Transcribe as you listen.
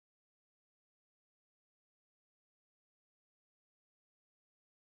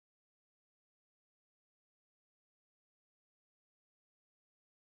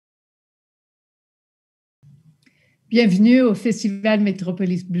Bienvenue au Festival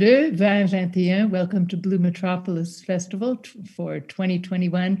Metropolis Bleu 2021. Welcome to Blue Metropolis Festival for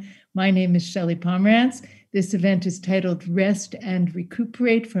 2021. My name is Shelley Pomerance. This event is titled Rest and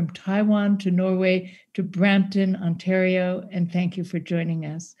Recuperate from Taiwan to Norway to Brampton, Ontario, and thank you for joining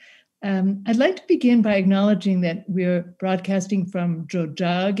us. I'd like to begin by acknowledging that we're broadcasting from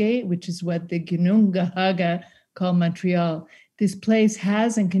Tjoorjaage, which is what the Ginnungaghaga call Montreal. This place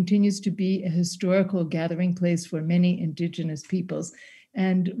has and continues to be a historical gathering place for many Indigenous peoples,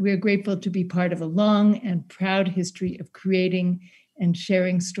 and we're grateful to be part of a long and proud history of creating and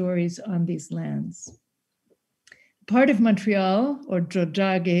sharing stories on these lands. Part of Montreal, or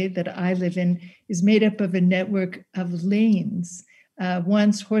Tjoorjaage, that I live in, is made up of a network of lanes.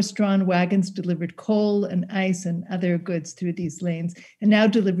 Once horse-drawn wagons delivered coal and ice and other goods through these lanes. And now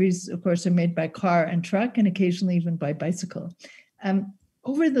deliveries, of course, are made by car and truck and occasionally even by bicycle.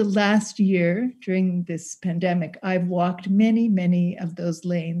 Over the last year, during this pandemic, I've walked many of those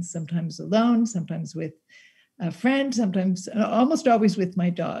lanes, sometimes alone, sometimes with a friend, sometimes almost always with my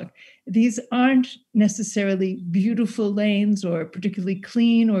dog. These aren't necessarily beautiful lanes or particularly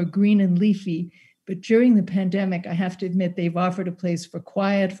clean or green and leafy, but during the pandemic, I have to admit they've offered a place for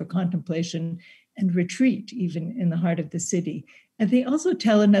quiet, for contemplation, and retreat, even in the heart of the city. And they also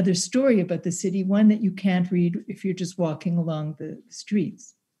tell another story about the city, one that you can't read if you're just walking along the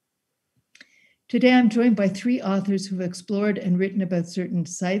streets. Today, I'm joined by three authors who've explored and written about certain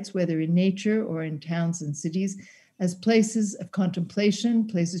sites, whether in nature or in towns and cities, as places of contemplation,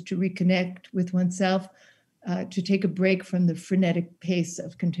 places to reconnect with oneself, to take a break from the frenetic pace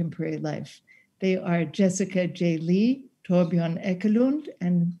of contemporary life. They are Jessica J. Lee, Torbjørn Ekelund,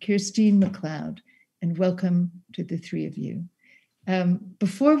 and Kirsteen Macleod. And welcome to the three of you.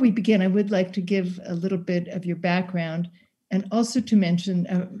 Before we begin, I would like to give a little bit of your background and also to mention,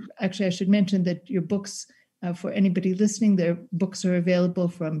 actually I should mention that your books, for anybody listening, their books are available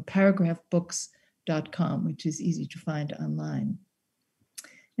from paragraphbooks.com, which is easy to find online.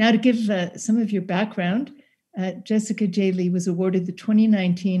 Now to give some of your background, Jessica J. Lee was awarded the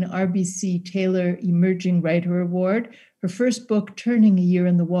 2019 RBC Taylor Emerging Writer Award. Her first book, Turning a Year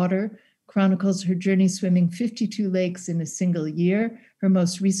in the Water, chronicles her journey swimming 52 lakes in a single year. Her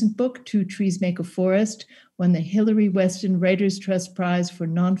most recent book, Two Trees Make a Forest, won the Hillary Weston Writers' Trust Prize for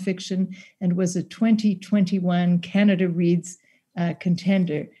Nonfiction and was a 2021 Canada Reads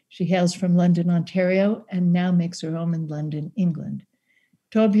contender. She hails from London, Ontario, and now makes her home in London, England.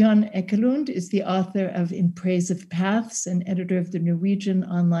 Torbjørn Ekelund is the author of In Praise of Paths and editor of the Norwegian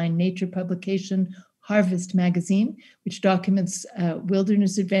online nature publication Harvest Magazine, which documents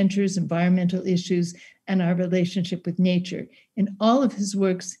wilderness adventures, environmental issues, and our relationship with nature. In all of his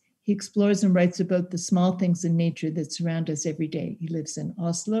works, he explores and writes about the small things in nature that surround us every day. He lives in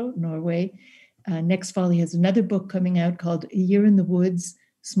Oslo, Norway. Next fall, he has another book coming out called A Year in the Woods,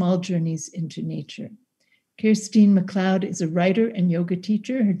 Small Journeys into Nature. Kirsteen Macleod is a writer and yoga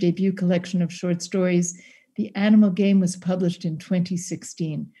teacher. Her debut collection of short stories, The Animal Game, was published in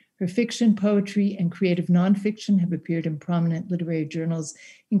 2016. Her fiction, poetry, and creative nonfiction have appeared in prominent literary journals,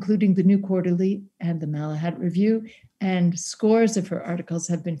 including the New Quarterly and the Malahat Review, and scores of her articles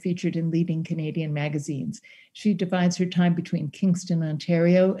have been featured in leading Canadian magazines. She divides her time between Kingston,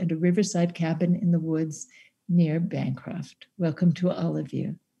 Ontario, and a riverside cabin in the woods near Bancroft. Welcome to all of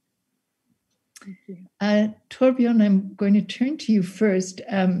you. Thank you. Torbjørn, I'm going to turn to you first.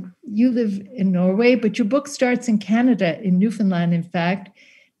 You live in Norway, but your book starts in Canada, in Newfoundland, in fact,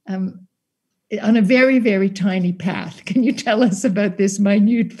 on a very tiny path. Can you tell us about this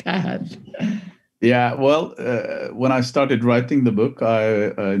minute path? Yeah, well, when I started writing the book,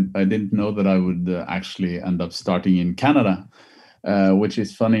 I didn't know that I would actually end up starting in Canada, which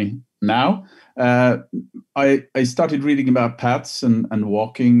is funny now. I started reading about paths and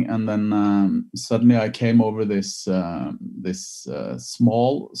walking, and then suddenly I came over this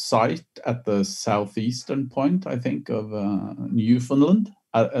small site at the southeastern point, I think, of Newfoundland.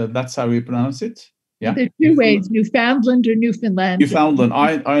 That's how we pronounce it. Yeah. There are two ways: Newfoundland or Newfoundland. Newfoundland.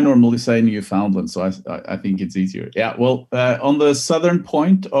 I normally say Newfoundland, so I think it's easier. Yeah. Well, on the southern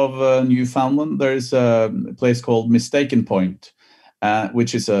point of Newfoundland, there is a place called Mistaken Point,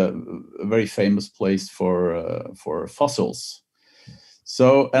 which is a very famous place for fossils.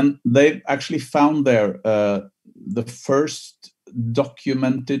 So, and they've actually found there the first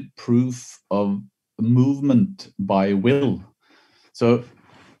documented proof of movement by will. So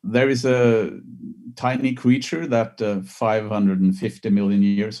there is a tiny creature that 550 million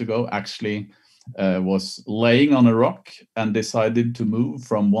years ago actually was laying on a rock and decided to move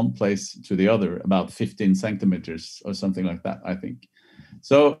from one place to the other, about 15 centimeters or something like that, I think.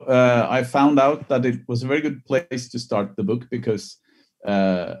 So I found out that it was a very good place to start the book because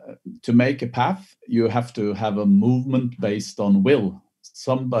to make a path, you have to have a movement based on will.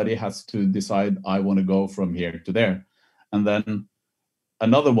 Somebody has to decide, I want to go from here to there. And then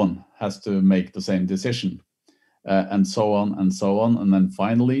another one has to make the same decision, and so on and so on. And then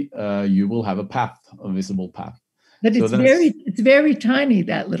finally, you will have a path, a visible path. But it's very tiny,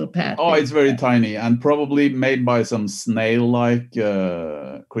 that little path. Oh, it's very tiny and probably made by some snail-like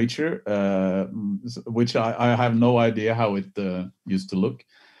creature, which I have no idea how it used to look.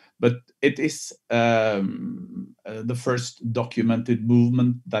 But it is the first documented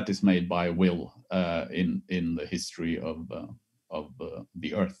movement that is made by will in the history of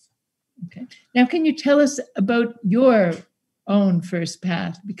the Earth. Okay. Now, can you tell us about your own first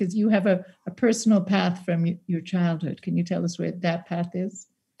path? Because you have a personal path from your childhood. Can you tell us where that path is?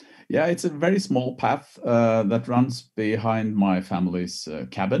 Yeah, it's a very small path that runs behind my family's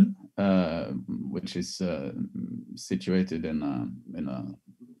cabin, which is situated in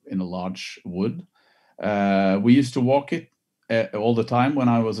a large wood. We used to walk it all the time when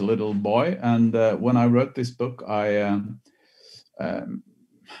I was a little boy, and when I wrote this book, I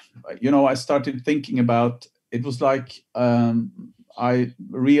started thinking about. It was like I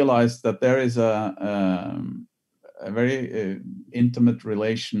realized that there is a very intimate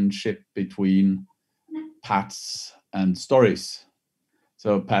relationship between paths and stories.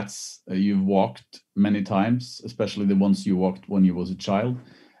 So paths you've walked many times, especially the ones you walked when you was a child,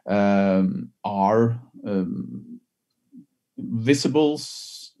 are the visible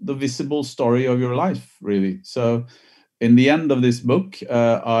story of your life, really. So in the end of this book,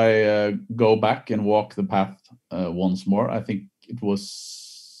 I go back and walk the path once more. I think it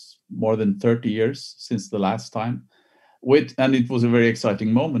was more than 30 years since the last time. And it was a very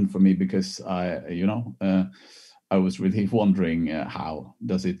exciting moment for me because I was really wondering how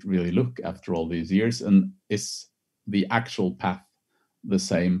does it really look after all these years, and is the actual path the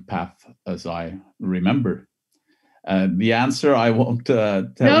same path as I remember? The answer I won't tell you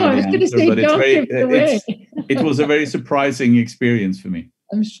the answer, but it was a very surprising experience for me.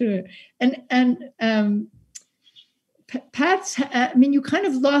 I'm sure. And paths, I mean, you kind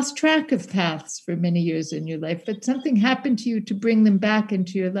of lost track of paths for many years in your life, but something happened to you to bring them back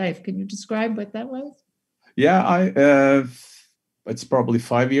into your life. Can you describe what that was? Yeah, it's probably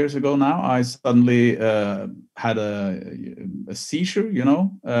 5 years ago now. I suddenly had a seizure,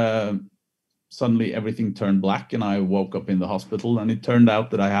 Suddenly everything turned black and I woke up in the hospital, and it turned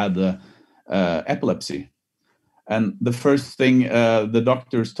out that I had epilepsy. And the first thing the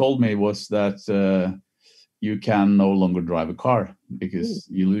doctors told me was that you can no longer drive a car because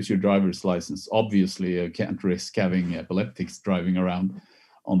you lose your driver's license. Obviously, you can't risk having epileptics driving around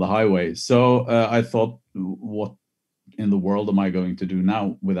on the highway. So I thought, what in the world am I going to do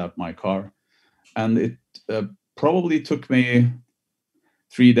now without my car? And it probably took me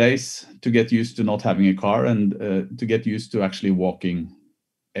 3 days to get used to not having a car and to get used to actually walking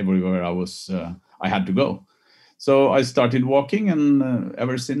everywhere I had to go. So I started walking, and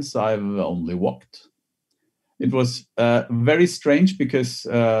ever since I've only walked. It was very strange because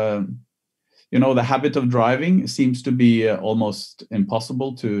the habit of driving seems to be almost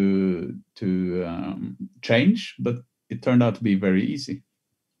impossible to change, but it turned out to be very easy.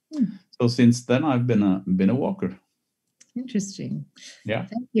 So since then, I've been a walker. Interesting. Yeah.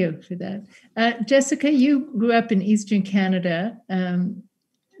 Thank you for that. Jessica, you grew up in Eastern Canada.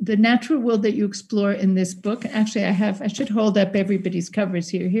 The natural world that you explore in this book, actually, I should hold up everybody's covers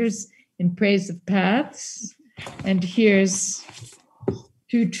here. Here's In Praise of Paths, and here's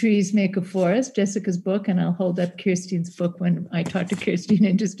Two Trees Make a Forest, Jessica's book, and I'll hold up Kirsteen's book when I talk to Kirsteen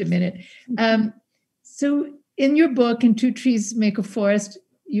in just a minute. So in your book, In Two Trees Make a Forest,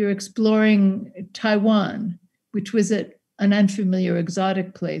 you're exploring Taiwan, which was an unfamiliar,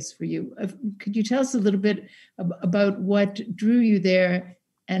 exotic place for you. Could you tell us a little bit about what drew you there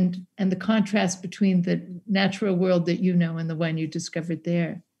and the contrast between the natural world that you know and the one you discovered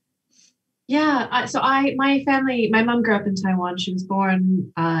there? Yeah, my mom grew up in Taiwan. She was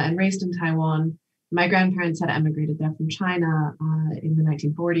born and raised in Taiwan. My grandparents had emigrated there from China in the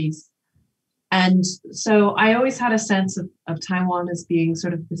 1940s. And so I always had a sense of Taiwan as being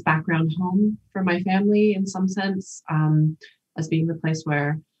sort of this background home for my family in some sense, as being the place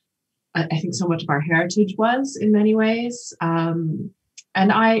where I think so much of our heritage was in many ways.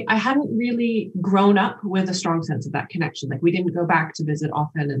 And I hadn't really grown up with a strong sense of that connection. Like, we didn't go back to visit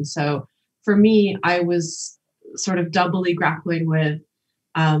often. And so for me, I was sort of doubly grappling with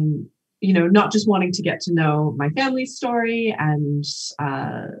not just wanting to get to know my family's story and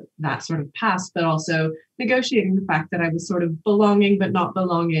that sort of past, but also negotiating the fact that I was sort of belonging but not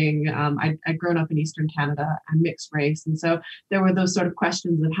belonging. I'd grown up in Eastern Canada and mixed race, and so there were those sort of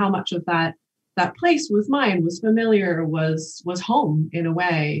questions of how much of that place was mine, was familiar, was home in a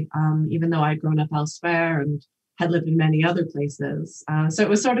way, even though I'd grown up elsewhere and had lived in many other places. So it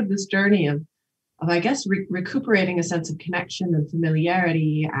was sort of this journey of I guess, recuperating a sense of connection and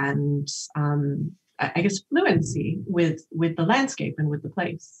familiarity and I guess fluency with the landscape and with the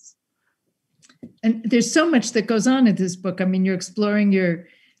place. And there's so much that goes on in this book. I mean, you're exploring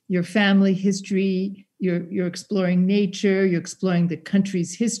your family history, you're exploring nature, you're exploring the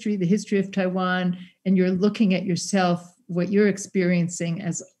country's history, the history of Taiwan, and you're looking at yourself, what you're experiencing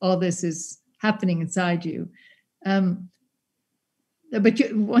as all this is happening inside you. But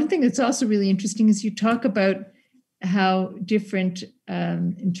one thing that's also really interesting is you talk about how different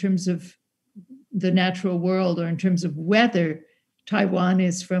in terms of the natural world or in terms of weather Taiwan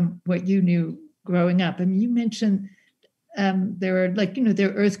is from what you knew growing up. I mean, you mentioned there are there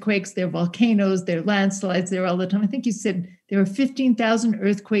are earthquakes, there are volcanoes, there are landslides there all the time. I think you said there are 15,000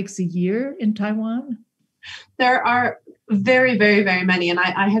 earthquakes a year in Taiwan. There are very, very, very many. And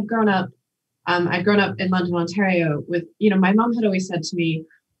I had grown up I'd grown up in London, Ontario with, my mom had always said to me,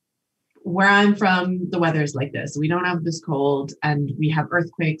 where I'm from, the weather is like this. We don't have this cold and we have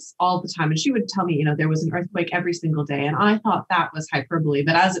earthquakes all the time. And she would tell me, there was an earthquake every single day. And I thought that was hyperbole.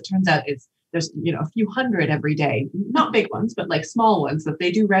 But as it turns out, there's a few hundred every day, not big ones, but like small ones that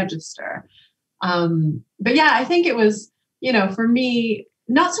they do register. But yeah, I think it was, for me,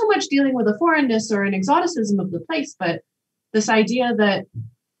 not so much dealing with a foreignness or an exoticism of the place, but this idea that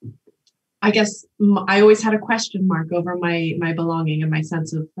I guess I always had a question mark over my belonging and my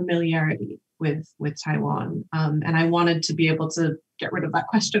sense of familiarity with Taiwan. And I wanted to be able to get rid of that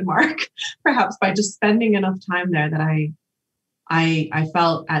question mark, perhaps by just spending enough time there that I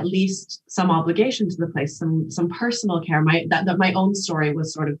felt at least some obligation to the place, some personal care, that my own story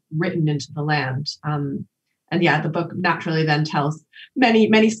was sort of written into the land. And yeah, the book naturally then tells many,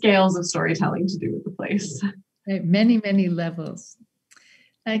 many scales of storytelling to do with the place. Many, many levels.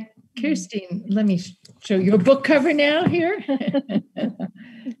 Kirsteen, let me show your book cover now here.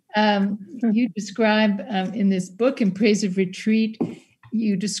 You describe in this book, In Praise of Retreat,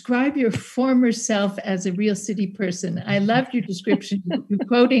 you describe your former self as a real city person. I loved your description. You're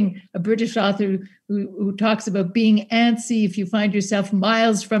quoting a British author who talks about being antsy if you find yourself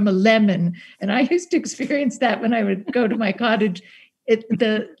miles from a lemon. And I used to experience that when I would go to my cottage,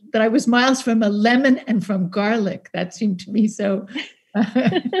 that I was miles from a lemon and from garlic. That seemed to me so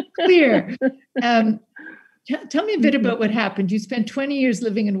clear. Tell me a bit about what happened. You spent 20 years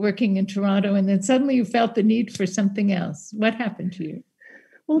living and working in Toronto, and then suddenly you felt the need for something else. What happened to you?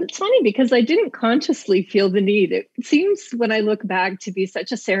 Well, it's funny because I didn't consciously feel the need. It seems when I look back to be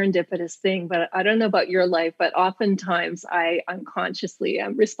such a serendipitous thing, but I don't know about your life, but oftentimes I unconsciously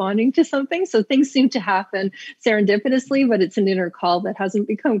am responding to something. So things seem to happen serendipitously, but it's an inner call that hasn't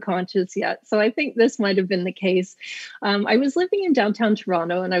become conscious yet. So I think this might have been the case. I was living in downtown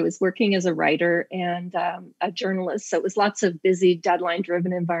Toronto and I was working as a writer and a journalist. So it was lots of busy,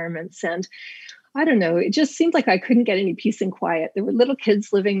 deadline-driven environments. And I don't know, it just seemed like I couldn't get any peace and quiet. There were little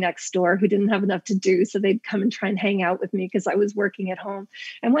kids living next door who didn't have enough to do. So they'd come and try and hang out with me because I was working at home.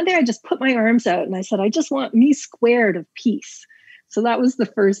 And one day I just put my arms out and I said, I just want me squared of peace. So that was the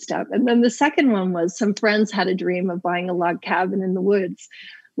first step. And then the second one was some friends had a dream of buying a log cabin in the woods,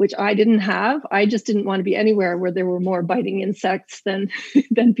 which I didn't have. I just didn't want to be anywhere where there were more biting insects than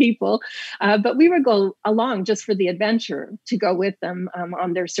people. But we would go along just for the adventure to go with them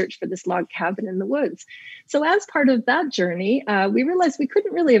on their search for this log cabin in the woods. So as part of that journey, we realized we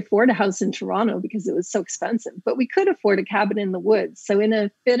couldn't really afford a house in Toronto because it was so expensive, but we could afford a cabin in the woods. So in a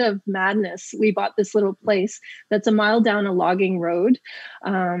fit of madness, we bought this little place that's a mile down a logging road.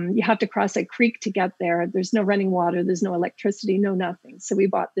 You have to cross a creek to get there. There's no running water. There's no electricity, no nothing. So we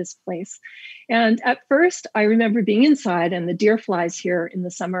bought this place. And at first, I remember being inside, and the deer flies here in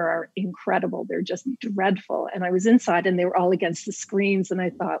the summer are incredible. They're just dreadful. And I was inside and they were all against the screens. And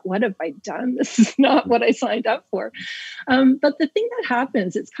I thought, what have I done? This is not what I signed up for. But the thing that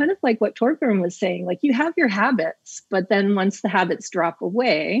happens, it's kind of like what Torbjørn was saying, like you have your habits, but then once the habits drop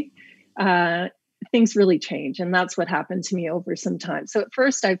away, things really change. And that's what happened to me over some time. So at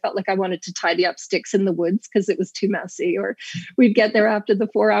first I felt like I wanted to tidy up sticks in the woods because it was too messy, or we'd get there after the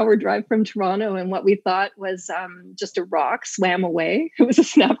 4-hour drive from Toronto and what we thought was just a rock swam away. It was a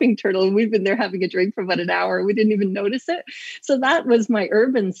snapping turtle. And we'd been there having a drink for about an hour. We didn't even notice it. So that was my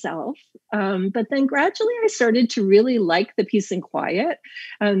urban self. But then gradually I started to really like the peace and quiet.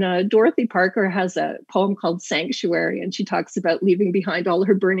 And Dorothy Parker has a poem called Sanctuary, and she talks about leaving behind all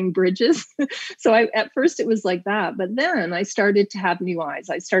her burning bridges. So at first it was like that, but then I started to have new eyes.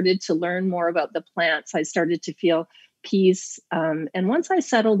 I started to learn more about the plants. I started to feel peace. And once I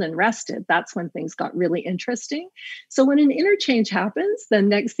settled and rested, that's when things got really interesting. So when an interchange happens, then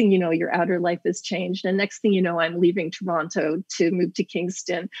next thing you know, your outer life has changed. And next thing you know, I'm leaving Toronto to move to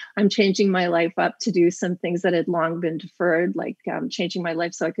Kingston. I'm changing my life up to do some things that had long been deferred, like changing my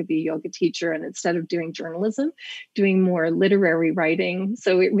life so I could be a yoga teacher. And instead of doing journalism, doing more literary writing.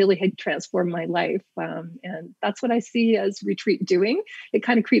 So it really had transformed my life. And that's what I see as retreat doing. It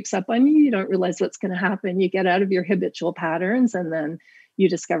kind of creeps up on you. You don't realize what's going to happen. You get out of your habitual patterns, and then you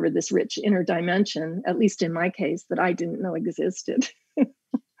discover this rich inner dimension, at least in my case, that I didn't know existed.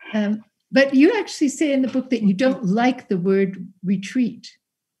 But you actually say in the book that you don't like the word retreat.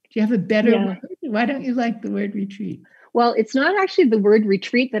 Do you have a better word? Why don't you like the word retreat? Well, it's not actually the word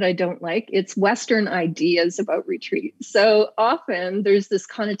retreat that I don't like. It's Western ideas about retreat. So often there's this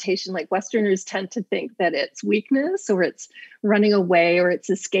connotation, like Westerners tend to think that it's weakness, or it's running away, or it's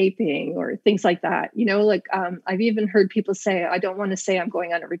escaping, or things like that. You know, like I've even heard people say, I don't want to say I'm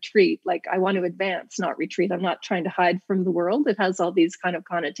going on a retreat. Like I want to advance, not retreat. I'm not trying to hide from the world. It has all these kind of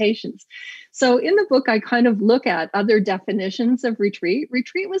connotations. So in the book, I kind of look at other definitions of retreat.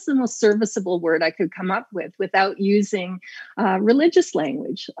 Retreat was the most serviceable word I could come up with without using religious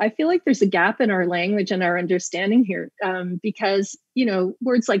language. I feel like there's a gap in our language and our understanding here because, you know,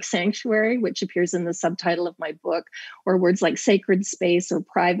 words like sanctuary, which appears in the subtitle of my book, or words like sacred space or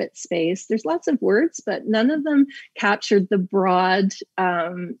private space, there's lots of words, but none of them captured the broad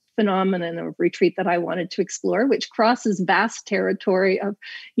phenomenon of retreat that I wanted to explore, which crosses vast territory of,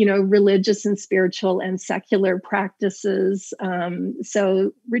 you know, religious and spiritual and secular practices.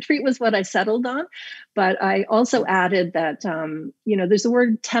 So retreat was what I settled on, but I also added that, you know, there's the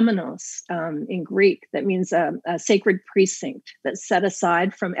word temenos in Greek that means a sacred precinct that's set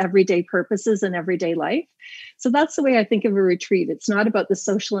aside from everyday purposes and everyday life. So that's the way I think of a retreat. It's not about the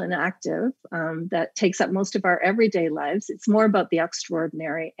social and active that takes up most of our everyday lives. It's more about the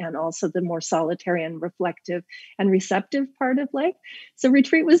extraordinary and also the more solitary and reflective and receptive part of life. So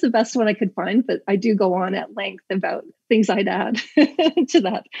retreat was the best one I could find, but I do go on at length about things I'd add to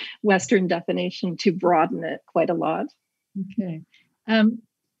that Western definition to broaden it quite a lot. Okay.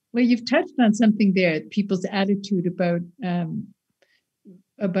 Well, you've touched on something there, people's attitude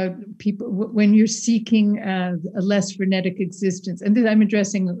about people when you're seeking a less frenetic existence. And I'm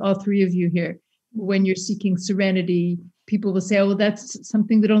addressing all three of you here. When you're seeking serenity, people will say, oh, well, that's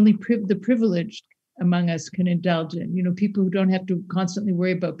something that only the privileged among us can indulge in. You know, people who don't have to constantly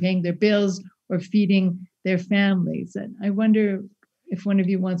worry about paying their bills or feeding their families. And I wonder if one of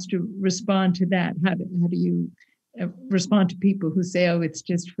you wants to respond to that. How do you respond to people who say, oh, it's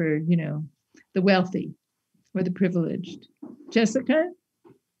just for, you know, the wealthy or the privileged? Jessica?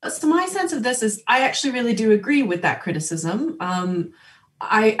 So my sense of this is I actually really do agree with that criticism.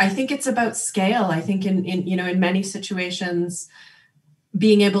 I think it's about scale. I think in many situations,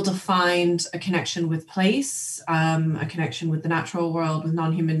 being able to find a connection with place, a connection with the natural world, with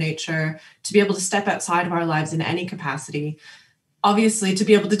non-human nature, to be able to step outside of our lives in any capacity. Obviously, to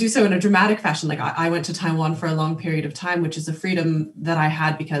be able to do so in a dramatic fashion, like I went to Taiwan for a long period of time, which is a freedom that I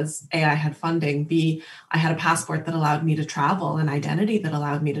had because A, I had funding, B, I had a passport that allowed me to travel, an identity that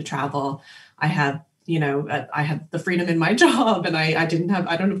allowed me to travel. I had the freedom in my job, and I don't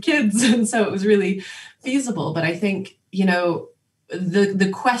have kids. And so it was really feasible. But I think, you know,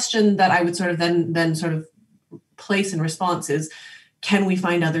 the question that I would sort of then sort of place in response is, can we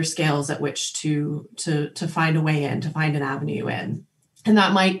find other scales at which to find a way in, to find an avenue in? And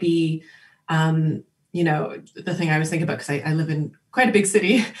that might be, you know, the thing I was thinking about, because I live in quite a big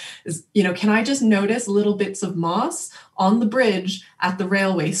city, is, you know, can I just notice little bits of moss on the bridge at the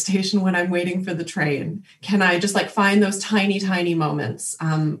railway station when I'm waiting for the train? Can I just like find those tiny, tiny moments,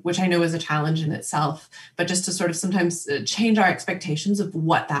 which I know is a challenge in itself, but just to sort of sometimes change our expectations of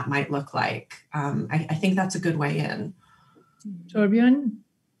what that might look like. I think that's a good way in. Torbjørn?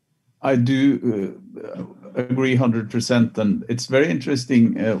 I do agree 100%. And it's very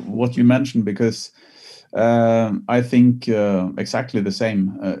interesting what you mentioned, because I think exactly the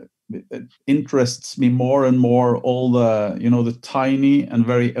same. interests me more and more all the, the tiny and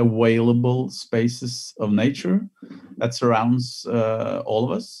very available spaces of nature that surrounds all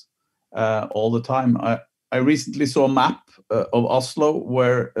of us all the time. I recently saw a map of Oslo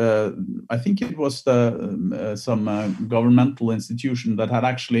where I think it was some governmental institution that had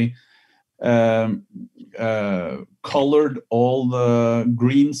actually colored all the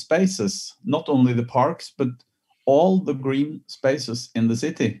green spaces, not only the parks, but all the green spaces in the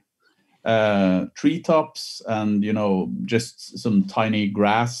city. Treetops and, just some tiny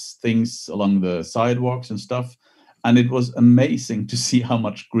grass things along the sidewalks and stuff. And it was amazing to see how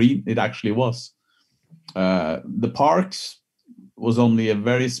much green it actually was. The parks was only a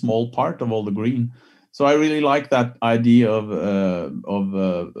very small part of all the green. So I really like that idea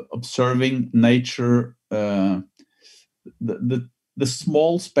of observing nature, the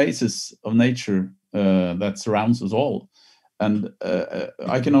small spaces of nature that surrounds us all. And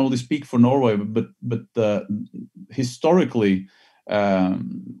I can only speak for Norway, but historically,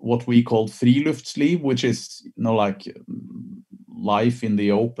 what we call friluftsliv, which is like life in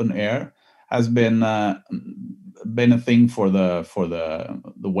the open air, has been a thing for the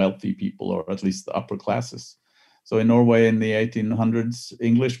wealthy people, or at least the upper classes. So in Norway in the 1800s,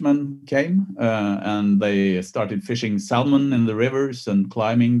 Englishmen came and they started fishing salmon in the rivers and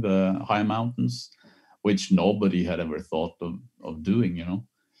climbing the high mountains, which nobody had ever thought of doing,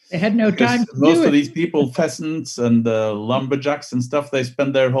 They had no time to most do of it. these people, pheasants and lumberjacks and stuff, they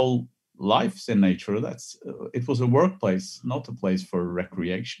spend their whole lives in nature. It was a workplace, not a place for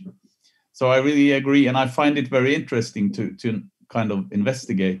recreation. So I really agree, and I find it very interesting to kind of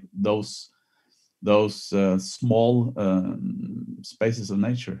investigate those small spaces of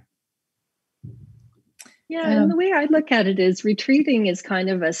nature. Yeah, and the way I look at it is retreating is kind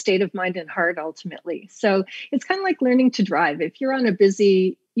of a state of mind and heart ultimately. So it's kind of like learning to drive. If you're on a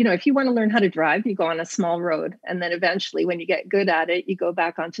busy, if you want to learn how to drive, you go on a small road. And then eventually when you get good at it, you go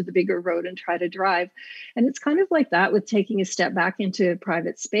back onto the bigger road and try to drive. And it's kind of like that with taking a step back into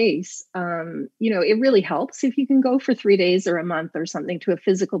private space. It really helps if you can go for 3 days or a month or something to a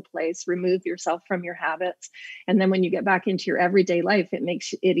physical place, remove yourself from your habits. And then when you get back into your everyday life, it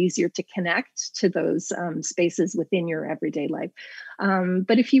makes it easier to connect to those spaces within your everyday life.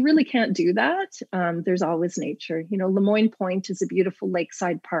 But if you really can't do that, there's always nature. Lemoyne Point is a beautiful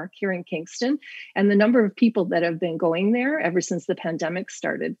lakeside park here in Kingston, and the number of people that have been going there ever since the pandemic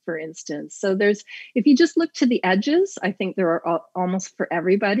started, for instance. So if you just look to the edges, I think there are almost for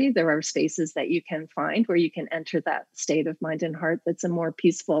everybody, there are spaces that you can find where you can enter that state of mind and heart that's a more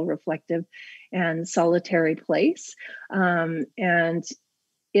peaceful, reflective, and solitary place. And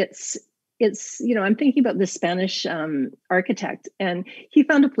it's I'm thinking about this Spanish architect, and he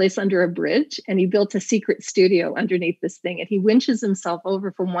found a place under a bridge and he built a secret studio underneath this thing, and he winches himself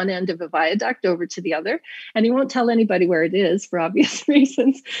over from one end of a viaduct over to the other, and he won't tell anybody where it is for obvious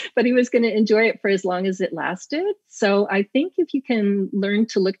reasons, but he was going to enjoy it for as long as it lasted. So I think if you can learn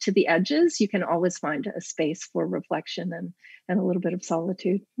to look to the edges, you can always find a space for reflection and a little bit of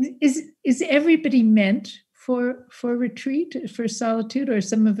solitude. Is everybody meant for retreat, for solitude, or are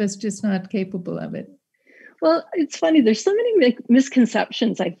some of us just not capable of it? Well, it's funny. There's so many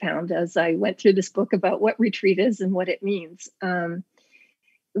misconceptions I found as I went through this book about what retreat is and what it means.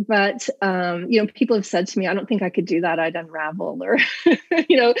 But people have said to me, I don't think I could do that. I'd unravel, or,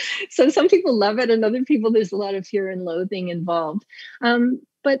 so some people love it and other people, there's a lot of fear and loathing involved.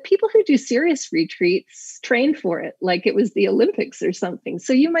 But people who do serious retreats train for it, like it was the Olympics or something.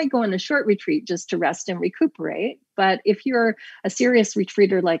 So you might go on a short retreat just to rest and recuperate. But if you're a serious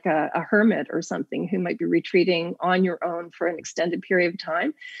retreater, like a hermit or something who might be retreating on your own for an extended period of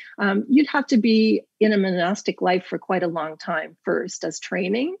time, you'd have to be in a monastic life for quite a long time first as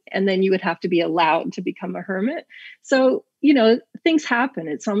training. And then you would have to be allowed to become a hermit. So, things happen.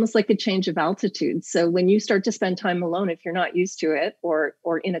 It's almost like a change of altitude. So when you start to spend time alone, if you're not used to it, or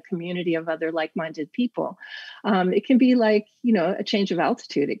in a community of other like-minded people, it can be like, a change of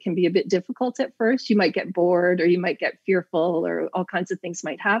altitude. It can be a bit difficult at first. You might get bored, or you might get fearful, or all kinds of things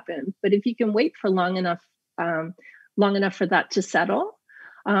might happen. But if you can wait for long enough for that to settle,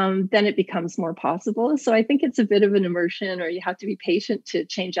 then it becomes more possible. So I think it's a bit of an immersion, or you have to be patient to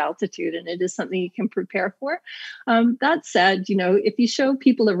change altitude, and it is something you can prepare for. That said, if you show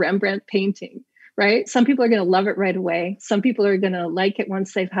people a Rembrandt painting, right? Some people are going to love it right away. Some people are going to like it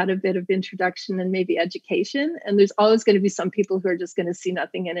once they've had a bit of introduction and maybe education. And there's always going to be some people who are just going to see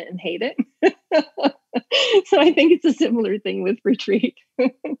nothing in it and hate it. So I think it's a similar thing with retreat.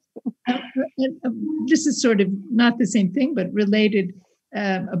 This is sort of not the same thing, but related.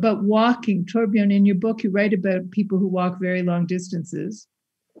 About walking. Torbjørn, in your book, you write about people who walk very long distances.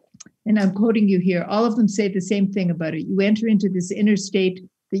 and I'm quoting you here, all of them say the same thing about it. You enter into this inner state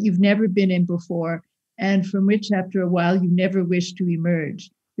that you've never been in before, and from which after a while you never wish to emerge.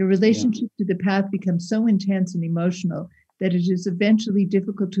 Your relationship to the path becomes so intense and emotional that it is eventually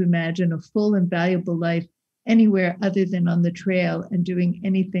difficult to imagine a full and valuable life anywhere other than on the trail and doing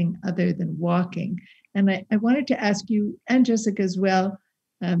anything other than walking. And I wanted to ask you, and Jessica as well,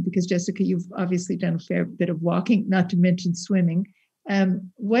 because Jessica, you've obviously done a fair bit of walking, not to mention swimming.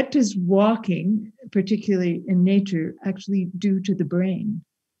 What does walking, particularly in nature, actually do to the brain?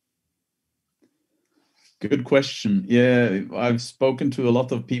 Good question. Yeah, I've spoken to a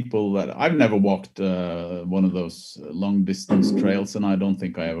lot of people that I've never walked one of those long distance trails, and I don't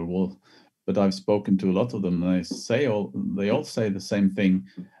think I ever will. But I've spoken to a lot of them, and they all say the same thing.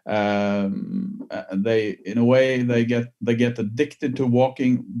 They, in a way, they get addicted to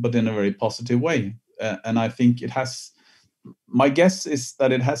walking, but in a very positive way. And I think it has. My guess is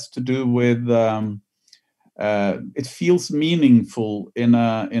that it has to do with it feels meaningful in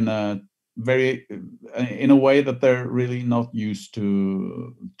a way that they're really not used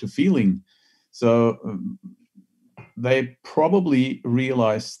to feeling. So they probably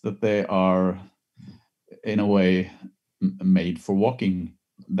realize that they are in a way made for walking,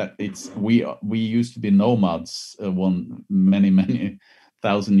 that we used to be nomads many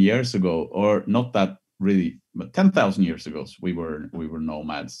thousand years ago, or not that really, but 10,000 years ago we were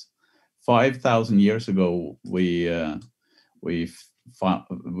nomads. 5,000 years ago we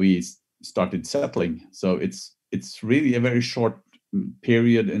started settling. So it's really a very short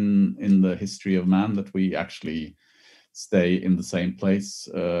period in the history of man that we actually stay in the same place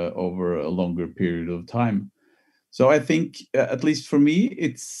over a longer period of time. So I think, at least for me,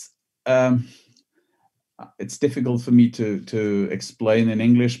 it's difficult for me to explain in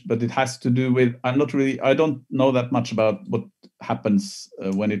English, but it has to do with, I don't know that much about what happens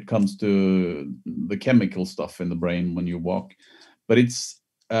when it comes to the chemical stuff in the brain when you walk, but it's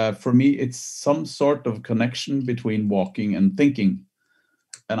for me, it's some sort of connection between walking and thinking.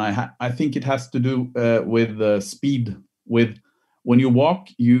 And I think it has to do with speed. When you walk,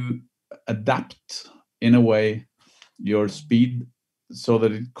 you adapt in a way your speed so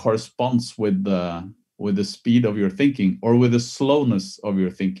that it corresponds with the speed of your thinking, or with the slowness of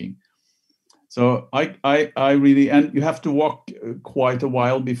your thinking. So I really, and you have to walk quite a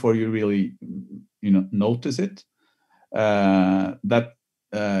while before you really notice it. That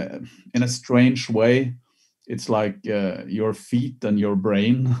in a strange way, it's like your feet and your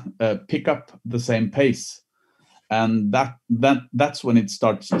brain pick up the same pace, and that's when it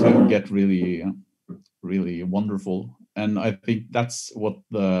starts to get really, really wonderful. And I think that's what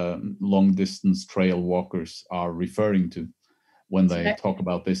the long distance trail walkers are referring to when they talk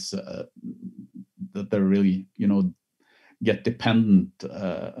about this, that they're really, get dependent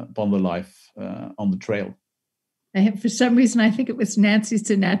upon the life on the trail. For some reason, I think it was Nancy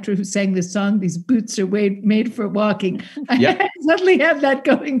Sinatra who sang the song, "These boots are made for walking." I suddenly have that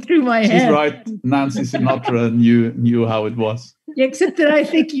going through my head. She's right. Nancy Sinatra knew how it was. Except that I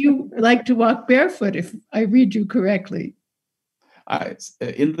think you like to walk barefoot, if I read you correctly.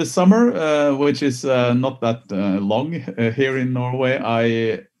 In the summer, which is not that long here in Norway,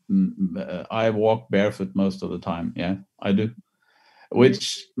 I walk barefoot most of the time. Yeah, I do.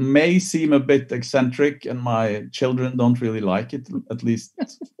 Which may seem a bit eccentric, and my children don't really like it. At least,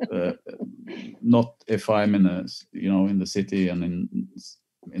 not if I'm in in the city and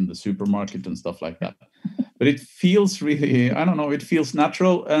in the supermarket and stuff like that. But it feels really, I don't know, it feels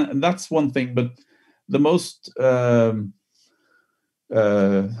natural, and that's one thing. But the most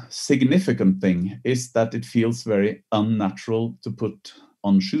significant thing is that it feels very unnatural to put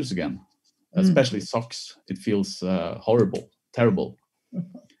on shoes again, especially socks. It feels horrible, terrible.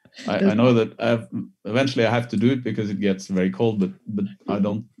 I know that eventually I have to do it because it gets very cold, but I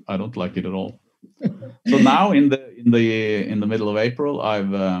don't like it at all. So now in the middle of April,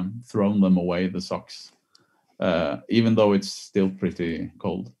 I've thrown them away, the socks, even though it's still pretty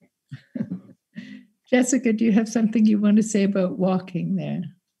cold. Jessica, do you have something you want to say about walking there?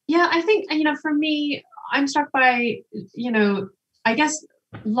 Yeah, I think, for me, I'm struck by, I guess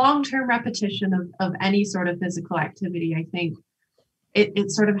long-term repetition of any sort of physical activity. I think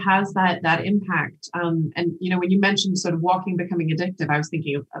it sort of has that impact. And, when you mentioned sort of walking becoming addictive, I was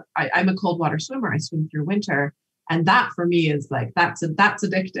thinking of, I'm a cold water swimmer. I swim through winter. And that for me is like, that's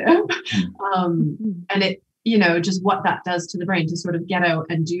addictive. And it, just what that does to the brain to sort of get out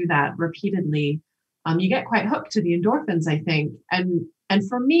and do that repeatedly. You get quite hooked to the endorphins, I think. And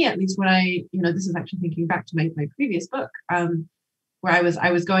for me, at least, when I, this is actually thinking back to my previous book, where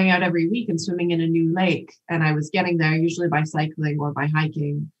I was going out every week and swimming in a new lake, and I was getting there usually by cycling or by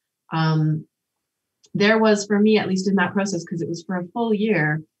hiking. there was, for me, at least in that process, because it was for a full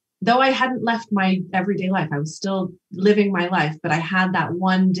year, though I hadn't left my everyday life, I was still living my life, but I had that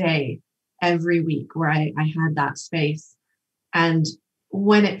one day every week where I had that space. And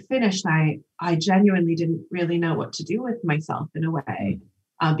when it finished, I genuinely didn't really know what to do with myself in a way,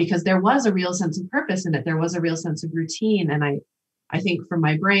 because there was a real sense of purpose in it. There was a real sense of routine. And I think for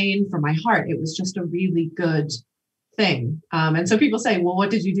my brain, for my heart, it was just a really good thing. And so people say, well, what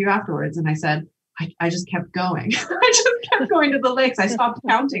did you do afterwards? And I said, I just kept going. I just kept going to the lakes. I stopped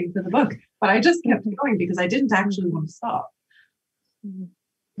counting for the book, but I just kept going because I didn't actually want to stop.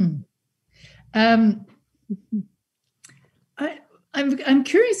 I'm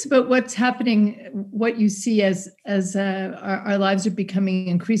curious about what's happening, what you see as our lives are becoming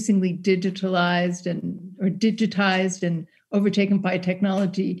increasingly digitized and overtaken by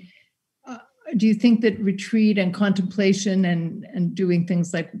technology. Do you think that retreat and contemplation and doing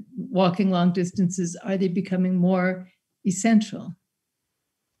things like walking long distances, are they becoming more essential?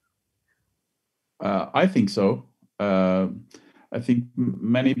 I think so. I think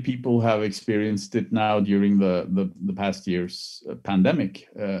many people have experienced it now during the past year's pandemic.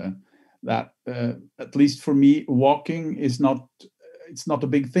 That at least for me, walking it's not a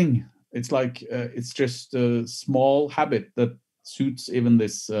big thing. It's like it's just a small habit that suits even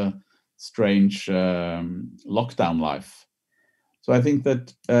this strange lockdown life. So I think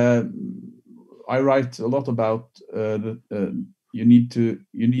that I write a lot about you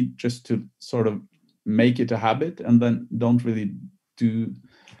need just to sort of make it a habit, and then don't really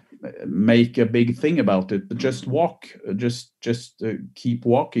make a big thing about it, but just walk, just keep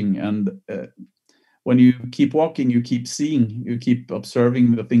walking. And when you keep walking, you keep seeing, you keep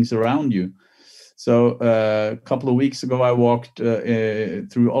observing the things around you. So a couple of weeks ago, I walked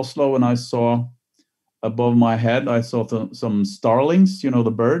through Oslo, and I saw above my head, I saw some starlings,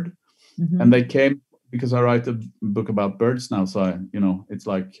 the bird, and they came because I write a book about birds now. So it's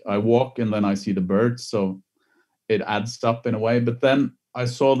like I walk and then I see the birds. So it adds up in a way. But then I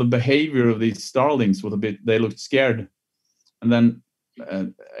saw the behavior of these starlings they looked scared. And then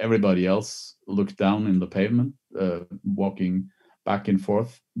everybody else looked down in the pavement, walking back and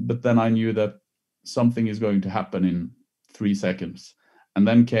forth. But then I knew that something is going to happen in 3 seconds. And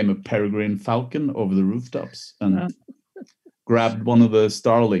then came a peregrine falcon over the rooftops and grabbed one of the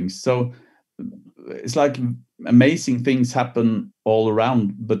starlings. So it's like amazing things happen all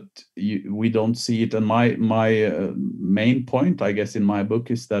around, but we don't see it. And my main point, I guess, in my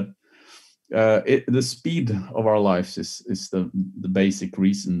book is that the speed of our lives is the basic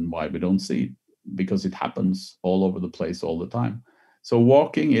reason why we don't see it, because it happens all over the place all the time. So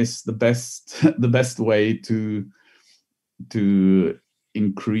walking is the best way to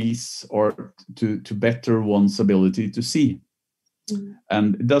increase or to better one's ability to see.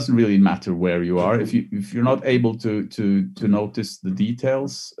 And it doesn't really matter where you are. If you're not able to notice the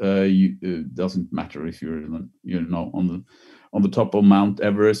details, it doesn't matter if you're on the top of Mount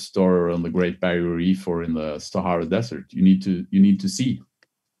Everest or on the Great Barrier Reef or in the Sahara Desert. You need to see,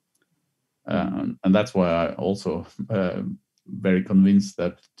 and that's why I also very convinced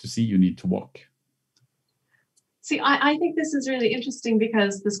that to see you need to walk. See, I think this is really interesting,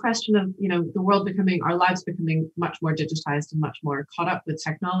 because this question of, the world our lives becoming much more digitized and much more caught up with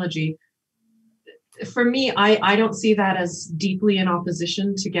technology. For me, I don't see that as deeply in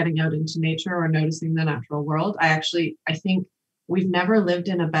opposition to getting out into nature or noticing the natural world. I think we've never lived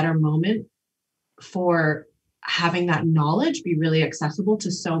in a better moment for having that knowledge be really accessible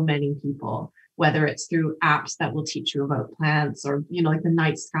to so many people, whether it's through apps that will teach you about plants or, like the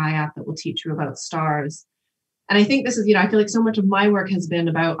night sky app that will teach you about stars. And I think this is, I feel like so much of my work has been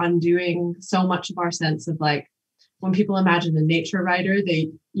about undoing so much of our sense of, like, when people imagine a nature writer, they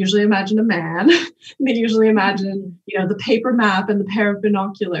usually imagine a man. They usually imagine, the paper map and the pair of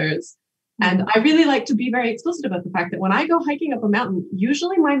binoculars. And I really like to be very explicit about the fact that when I go hiking up a mountain,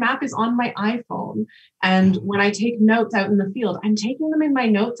 usually my map is on my iPhone. And when I take notes out in the field, I'm taking them in my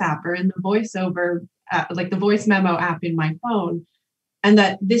notes app or in the voiceover, like the voice memo app in my phone. And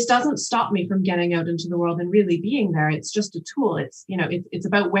that this doesn't stop me from getting out into the world and really being there. It's just a tool. It's, it's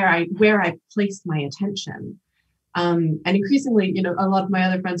about where I place my attention. And increasingly, a lot of my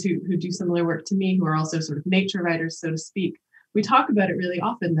other friends who do similar work to me, who are also sort of nature writers, so to speak, we talk about it really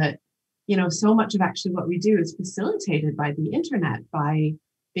often that, so much of actually what we do is facilitated by the internet, by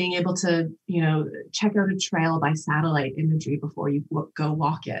being able to, check out a trail by satellite imagery before you go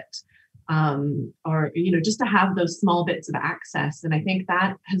walk it. Or, just to have those small bits of access. And I think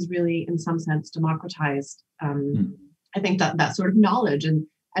that has really, in some sense, democratized, I think that sort of knowledge. And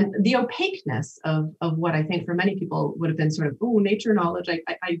and the opaqueness of what I think for many people would have been sort of, oh, nature knowledge,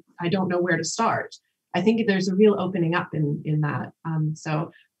 I don't know where to start. I think there's a real opening up in that.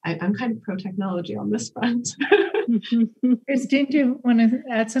 So I'm kind of pro-technology on this front. Kirsteen, do you want to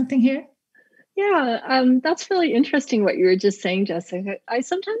add something here? Yeah, that's really interesting what you were just saying, Jessica. I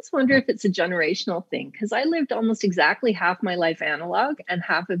sometimes wonder if it's a generational thing, because I lived almost exactly half my life analog and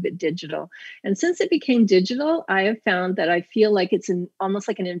half of it digital. And since it became digital, I have found that I feel like it's almost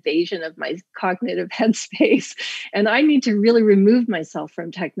like an invasion of my cognitive headspace. And I need to really remove myself from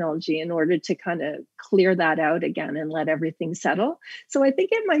technology in order to kind of clear that out again and let everything settle. So I think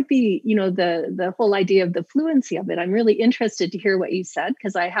it might be, the whole idea of the fluency of it. I'm really interested to hear what you said,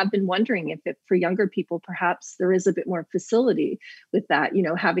 because I have been wondering if it, for younger people, perhaps there is a bit more facility with that,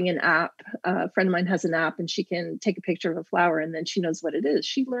 having an app. A friend of mine has an app and she can take a picture of a flower and then she knows what it is.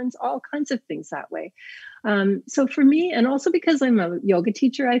 She learns all kinds of things that way. So for me, and also because I'm a yoga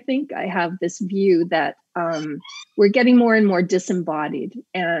teacher, I think I have this view that we're getting more and more disembodied.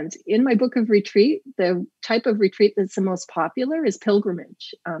 And in my book of retreat, the type of retreat that's the most popular is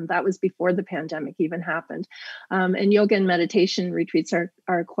pilgrimage. That was before the pandemic even happened. And yoga and meditation retreats are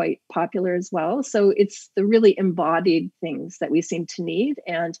quite popular as well. So it's the really embodied things that we seem to need.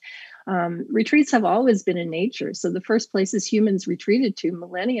 And retreats have always been in nature. So the first places humans retreated to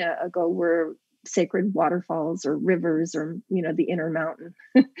millennia ago were sacred waterfalls or rivers, or the inner mountain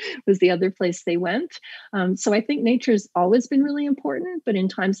was the other place they went. So I think nature's always been really important, but in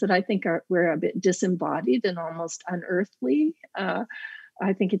times that I think we're a bit disembodied and almost unearthly,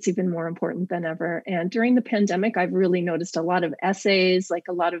 I think it's even more important than ever. And during the pandemic, I've really noticed a lot of essays, like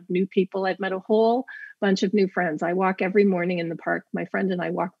a lot of new people. I've met a whole bunch of new friends. I walk every morning in the park. My friend and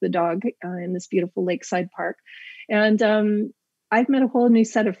I walk the dog in this beautiful lakeside park. And I've met a whole new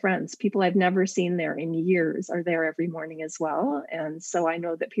set of friends. People I've never seen there in years are there every morning as well. And so I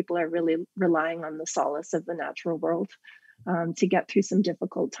know that people are really relying on the solace of the natural world to get through some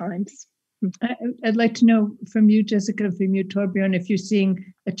difficult times. I'd like to know from you, Jessica, from you, Torbjørn, if you're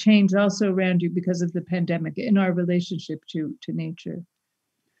seeing a change also around you because of the pandemic in our relationship to nature.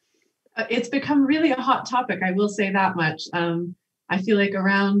 It's become really a hot topic. I will say that much. I feel like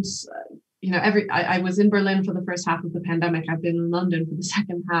around... I was in Berlin for the first half of the pandemic. I've been in London for the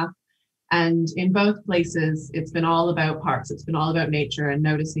second half. And in both places, it's been all about parks. It's been all about nature and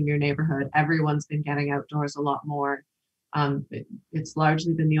noticing your neighborhood. Everyone's been getting outdoors a lot more. It's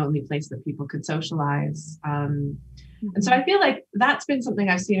largely been the only place that people could socialize. And so I feel like that's been something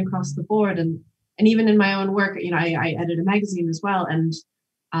I've seen across the board. And even in my own work, I edit a magazine as well. And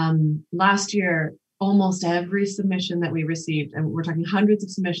last year, almost every submission that we received, and we're talking hundreds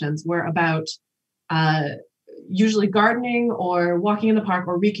of submissions, were about usually gardening or walking in the park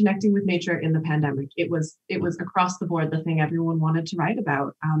or reconnecting with nature in the pandemic. It was across the board the thing everyone wanted to write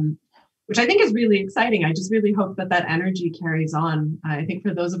about, which I think is really exciting. I just really hope that energy carries on. I think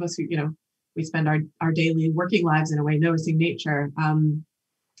for those of us who, we spend our daily working lives in a way noticing nature. I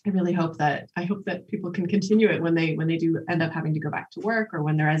really hope that people can continue it when they do end up having to go back to work, or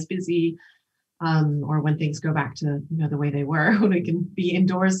when they're as busy. Or when things go back to the way they were, when we can be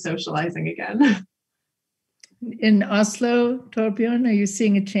indoors socializing again. In Oslo, Torbjørn, are you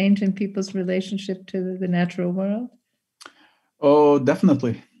seeing a change in people's relationship to the natural world? Oh,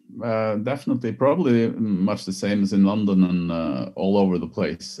 definitely. Definitely. Probably much the same as in London and all over the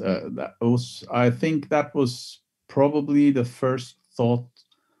place. I think that was probably the first thought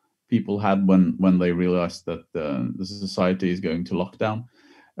people had when they realized that the society is going to lockdown.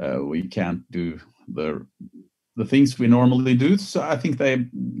 We can't do the things we normally do. So I think they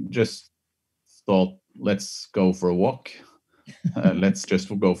just thought, let's go for a walk. Let's just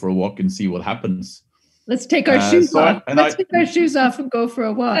go for a walk and see what happens. Let's take our shoes off. Take our shoes off and go for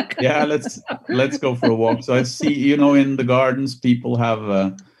a walk. Yeah, let's go for a walk. So I see, in the gardens, people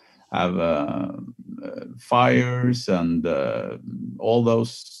have fires and all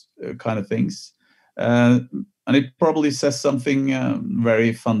those kind of things. And it probably says something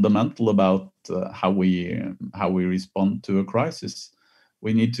very fundamental about how we respond to a crisis.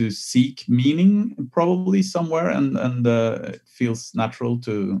 We need to seek meaning probably somewhere, and it feels natural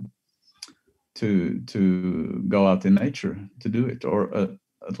to go out in nature to do it, or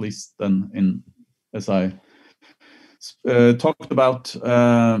at least then as I talked about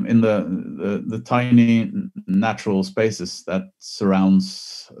in the tiny natural spaces that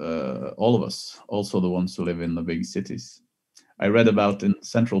surrounds all of us, also the ones who live in the big cities. I read about in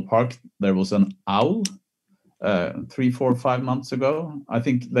Central Park, there was an owl 3, 4, 5 months ago. I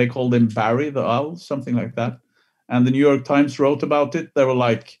think they called him Barry the owl, something like that. And the New York Times wrote about it. There were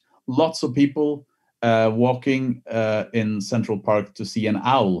like lots of people walking in Central Park to see an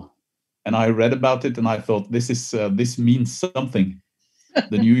owl, and I read about it and I thought this means something.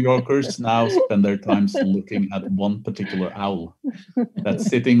 The New Yorkers now spend their time looking at one particular owl that's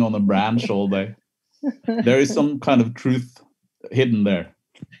sitting on a branch all day. There is some kind of truth hidden there.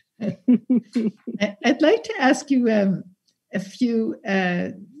 I'd like to ask you a few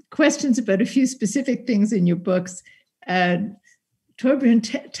questions about a few specific things in your books.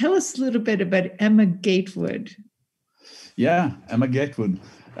 Torbjørn, tell us a little bit about Emma Gatewood. Yeah, Emma Gatewood.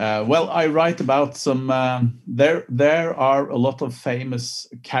 Well, I write about some. There are a lot of famous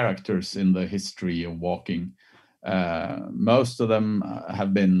characters in the history of walking. Most of them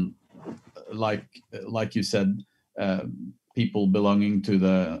have been, like you said, people belonging to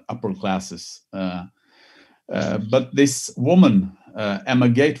the upper classes. But this woman, Emma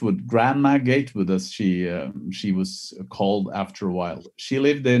Gatewood, Grandma Gatewood, as she was called after a while. She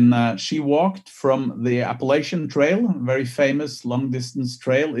lived in. She walked from the Appalachian Trail, a very famous long-distance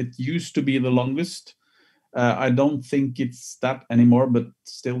trail. It used to be the longest. I don't think it's that anymore, but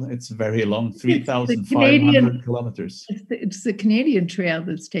still, it's very long. 3,500 kilometers. It's the Canadian Trail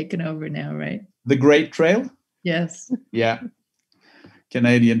that's taken over now, right? The Great Trail. Yes. Yeah.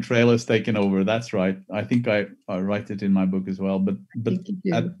 Canadian Trail has taken over. That's right. I think I write it in my book as well. But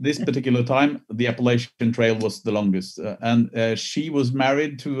at this particular time, the Appalachian Trail was the longest. And she was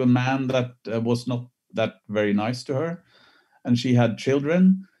married to a man that was not that very nice to her. And she had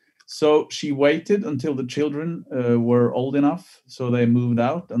children. So she waited until the children were old enough. So they moved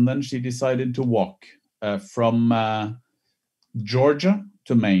out. And then she decided to walk from Georgia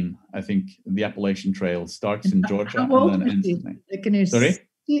to Maine. I think the Appalachian Trail starts in Georgia and then ends in Maine. Sorry?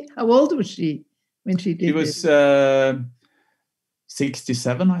 How old was she when she did it? She was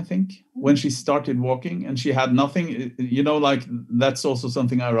 67, I think, when she started walking, and she had nothing. You know, like that's also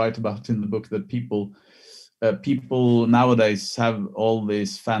something I write about in the book, that people nowadays have all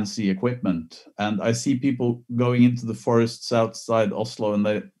this fancy equipment, and I see people going into the forests outside Oslo, and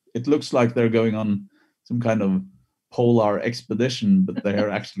it looks like they're going on some kind of polar expedition, but they are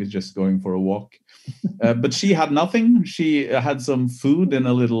actually just going for a walk. But she had nothing. She had some food in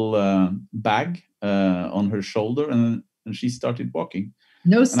a little bag on her shoulder, and she started walking.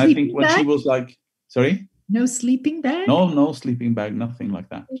 No sleeping bag? And I think when she was like, sorry? No sleeping bag? No sleeping bag, nothing like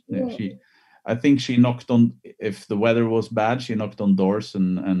that. Yeah, I think she knocked on, if the weather was bad, she knocked on doors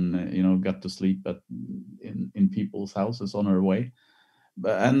and got to sleep in people's houses on her way.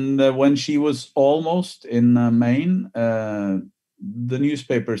 And when she was almost in Maine, the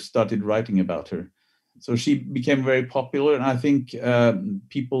newspapers started writing about her. So she became very popular, and I think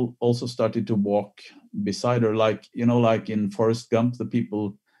people also started to walk beside her, like in Forrest Gump, the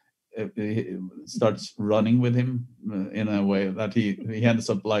people starts running with him in a way that he ends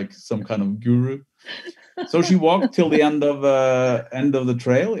up like some kind of guru. So she walked till the end of the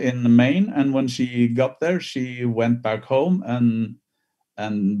trail in Maine, and when she got there, she went back home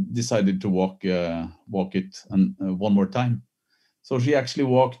and decided to walk it one more time. So she actually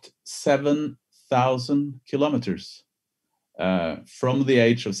walked 7,000 kilometers from the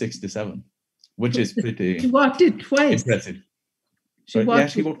age of 67, which is pretty. She walked it twice. Impressive. She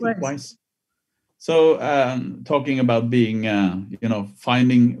walked it twice. So talking about being,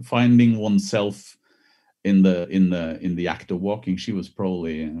 finding oneself in the act of walking, she was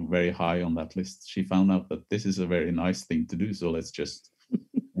probably very high on that list. She found out that this is a very nice thing to do, so let's just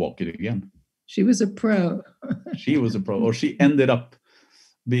walk it again. She was a pro. She was a pro, or she ended up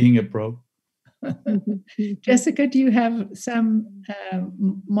being a pro. Jessica, do you have some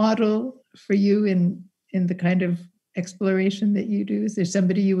model for you in the kind of exploration that you do? Is there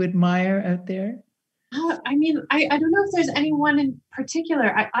somebody you admire out there? I don't know if there's anyone in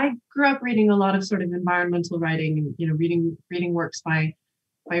particular. I grew up reading a lot of sort of environmental writing, and reading works by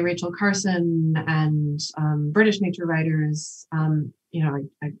Rachel Carson and British nature writers. I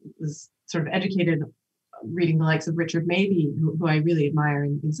was sort of educated reading the likes of Richard Mabey, who I really admire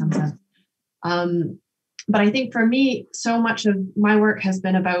in some sense. But I think for me, so much of my work has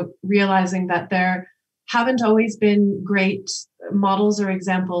been about realizing that there haven't always been great models or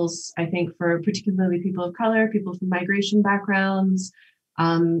examples, I think, for particularly people of color, people from migration backgrounds,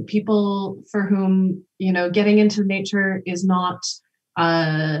 people for whom, getting into nature is not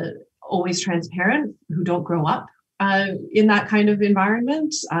always transparent, who don't grow up in that kind of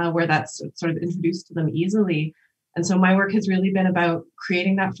environment where that's sort of introduced to them easily. And so my work has really been about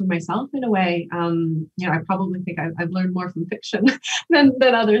creating that for myself in a way. I probably think I've learned more from fiction than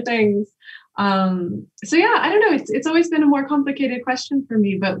other things. So yeah, I don't know. It's always been a more complicated question for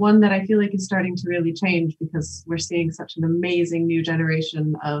me, but one that I feel like is starting to really change because we're seeing such an amazing new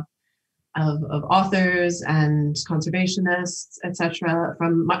generation of of authors and conservationists, etc.,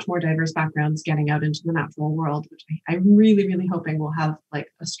 from much more diverse backgrounds getting out into the natural world, which I'm really, really hoping will have like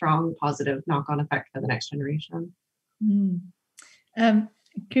a strong positive knock-on effect for the next generation.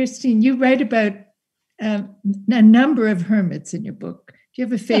 Kirsteen, you write about a number of hermits in your book. Do you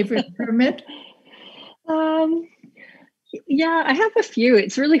have a favorite hermit? Yeah, I have a few.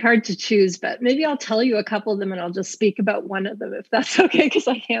 It's really hard to choose, but maybe I'll tell you a couple of them and I'll just speak about one of them if that's okay, because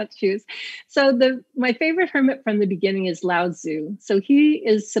I can't choose. So my favorite hermit from the beginning is Lao Tzu. So he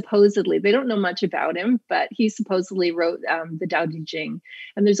is supposedly, they don't know much about him, but he supposedly wrote the Tao Te Ching.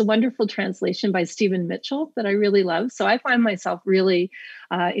 And there's a wonderful translation by Stephen Mitchell that I really love. So I find myself really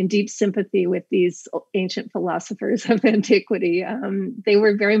in deep sympathy with these ancient philosophers of antiquity. They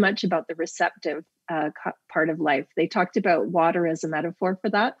were very much about the receptive part of life. They talked about water as a metaphor for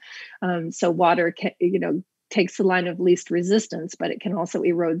that. So water, takes the line of least resistance, but it can also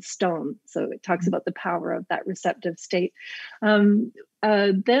erode stone. So it talks about the power of that receptive state.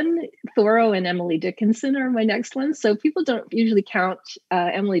 Then Thoreau and Emily Dickinson are my next ones. So people don't usually count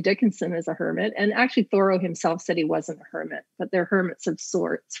Emily Dickinson as a hermit. And actually Thoreau himself said he wasn't a hermit, but they're hermits of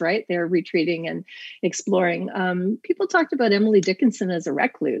sorts, right? They're retreating and exploring. People talked about Emily Dickinson as a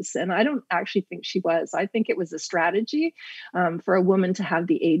recluse, and I don't actually think she was. I think it was a strategy for a woman to have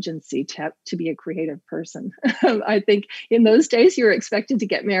the agency to be a creative person. I think in those days you were expected to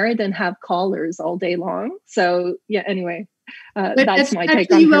get married and have callers all day long. So yeah, anyway. That's my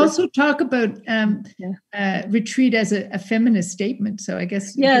take on her. You also talk about retreat as a feminist statement. So I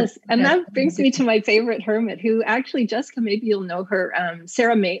guess yes, and that brings me to my favorite hermit, who actually, Jessica, maybe you'll know her,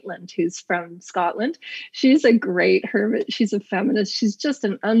 Sarah Maitland, who's from Scotland. She's a great hermit. She's a feminist. She's just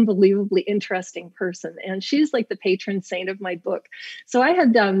an unbelievably interesting person, and she's like the patron saint of my book. So I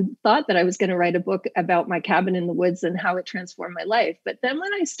had thought that I was going to write a book about my cabin in the woods and how it transformed my life. But then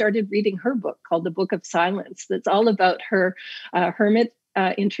when I started reading her book called The Book of Silence, that's all about her hermit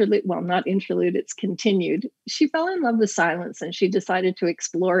interlude, well, not interlude, it's continued. She fell in love with silence and she decided to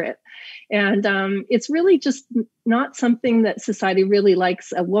explore it. And it's really just not something that society really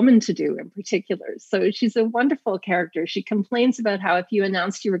likes a woman to do in particular. So she's a wonderful character. She complains about how if you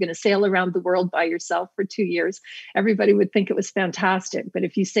announced you were going to sail around the world by yourself for 2 years, everybody would think it was fantastic. But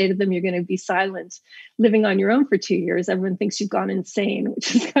if you say to them you're going to be silent, living on your own for 2 years, everyone thinks you've gone insane,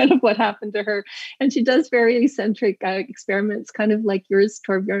 which is kind of what happened to her. And she does very eccentric experiments, kind of like yours,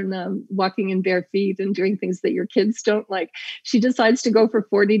 Torbjørn, walking in bare feet and doing things that your kids don't like. She decides to go for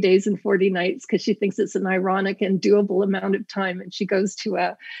 40 days and 40 nights because she thinks it's an ironic and doable amount of time. And she goes to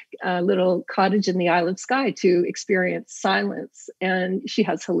a little cottage in the Isle of Skye to experience silence. And she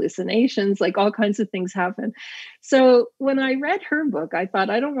has hallucinations, like all kinds of things happen. So when I read her book, I thought,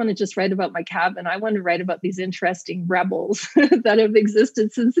 I don't want to just write about my cabin. I want to write about these interesting rebels that have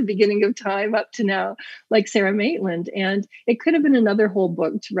existed since the beginning of time up to now, like Sarah Maitland. And it could have been another whole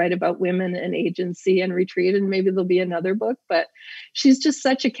book to write about women and agency and retreat, and maybe there'll be another book, but she's just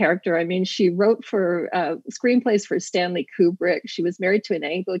such a character. I mean, she wrote for screenplays for Stanley Kubrick. She was married to an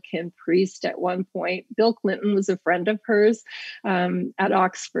Anglican priest at one point. Bill Clinton was a friend of hers at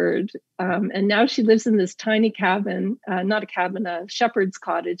Oxford. And now she lives in this tiny cabin, not a cabin, a shepherd's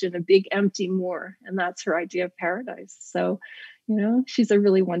cottage in a big empty moor. And that's her idea of paradise. So, you know, she's a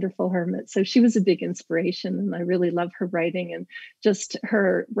really wonderful hermit. So she was a big inspiration. And I really love her writing and just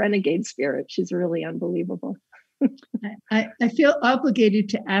her renegade spirit. She's really unbelievable. I feel obligated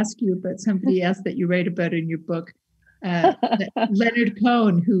to ask you about somebody else that you write about in your book, Leonard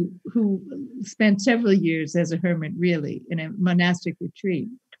Cohen, who spent several years as a hermit, really, in a monastic retreat,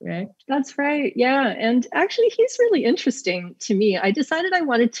 correct? That's right. Yeah. And actually, he's really interesting to me. I decided I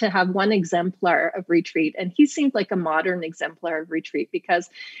wanted to have one exemplar of retreat, and he seemed like a modern exemplar of retreat because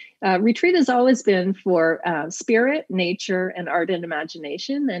retreat has always been for spirit, nature, and art and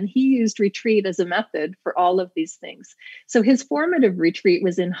imagination. And he used retreat as a method for all of these things. So his formative retreat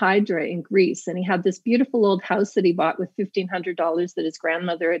was in Hydra in Greece. And he had this beautiful old house that he bought with $1,500 that his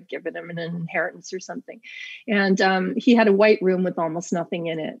grandmother had given him in an inheritance or something. And he had a white room with almost nothing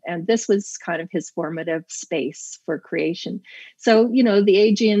in it. And this was kind of his formative space for creation. So, you know, the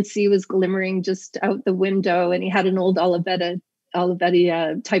Aegean Sea was glimmering just out the window. And he had an old Olivetti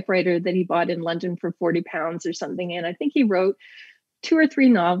typewriter that he bought in London for £40 or something. And I think he wrote 2 or 3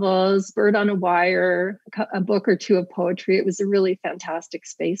 novels, Bird on a Wire, a book or 2 of poetry. It was a really fantastic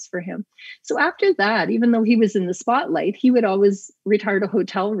space for him. So after that, even though he was in the spotlight, he would always retire to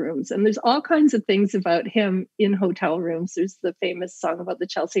hotel rooms. And there's all kinds of things about him in hotel rooms. There's the famous song about the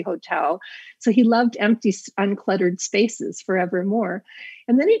Chelsea Hotel. So he loved empty, uncluttered spaces forevermore.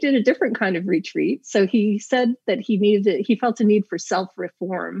 And then he did a different kind of retreat. So he said that he felt a need for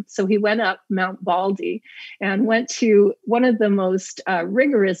self-reform. So he went up Mount Baldy and went to one of the most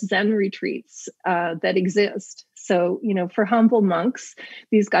rigorous Zen retreats that exist. So, for humble monks,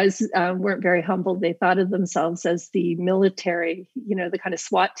 these guys weren't very humble. They thought of themselves as the military, the kind of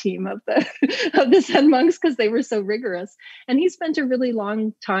SWAT team of the Zen monks, because they were so rigorous. And he spent a really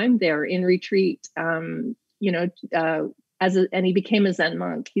long time there in retreat, and he became a Zen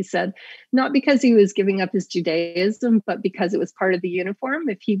monk. He said, not because he was giving up his Judaism, but because it was part of the uniform.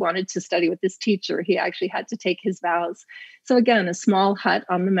 If he wanted to study with his teacher, he actually had to take his vows. So again, a small hut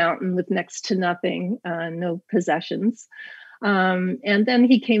on the mountain with next to nothing, no possessions. And then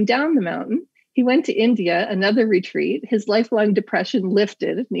he came down the mountain. He went to India, another retreat. His lifelong depression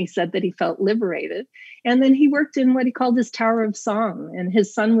lifted, and he said that he felt liberated. And then he worked in what he called his Tower of Song. And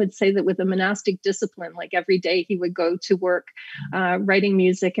his son would say that with a monastic discipline, like every day he would go to work writing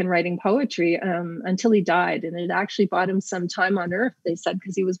music and writing poetry until he died. And it actually bought him some time on earth, they said,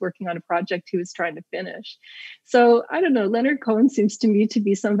 because he was working on a project he was trying to finish. So I don't know, Leonard Cohen seems to me to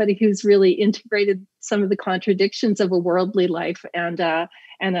be somebody who's really integrated some of the contradictions of a worldly life and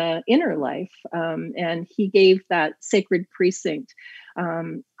an inner life. And he gave that sacred precinct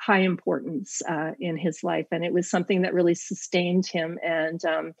high importance in his life. And it was something that really sustained him. And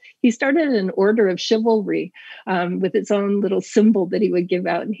he started an order of chivalry with its own little symbol that he would give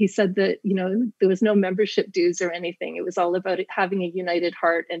out. And he said that, there was no membership dues or anything. It was all about having a united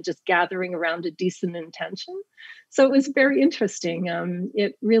heart and just gathering around a decent intention. So it was very interesting.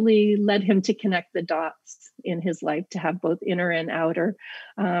 It really led him to connect the dots in his life, to have both inner and outer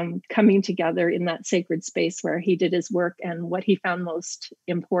coming together in that sacred space where he did his work and what he found most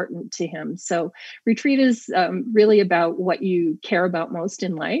important to him. So retreat is really about what you care about most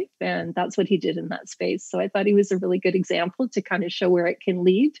in life. And that's what he did in that space. So I thought he was a really good example to kind of show where it can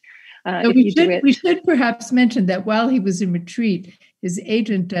lead. We should perhaps mention that while he was in retreat, his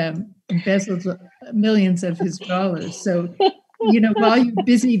agent embezzled millions of his dollars. So, while you're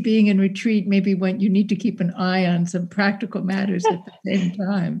busy being in retreat, maybe you need to keep an eye on some practical matters at the same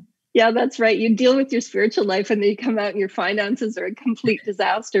time. Yeah, that's right. You deal with your spiritual life and then you come out and your finances are a complete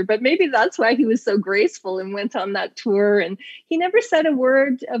disaster. But maybe that's why he was so graceful and went on that tour. And he never said a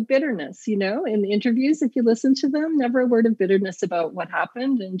word of bitterness, in the interviews, if you listen to them, never a word of bitterness about what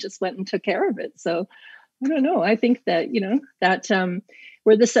happened, and just went and took care of it. So I don't know. I think that, that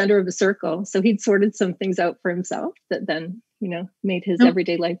we're the center of a circle. So he'd sorted some things out for himself that then, made his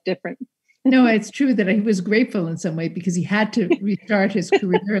everyday life different. No, it's true that he was grateful in some way because he had to restart his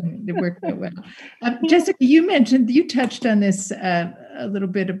career and it worked out well. Jessica, you touched on this a little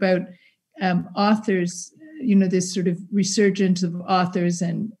bit about authors, this sort of resurgence of authors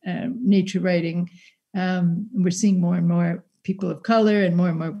and nature writing. We're seeing more and more people of color and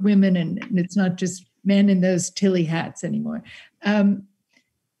more women, and it's not just men in those Tilly hats anymore.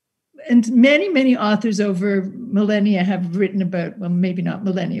 And many, many authors over millennia have written about, well, maybe not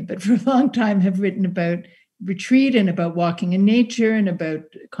millennia, but for a long time have written about retreat and about walking in nature and about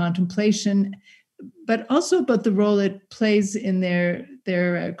contemplation, but also about the role it plays in their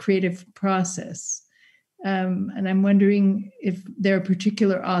creative process. And I'm wondering if there are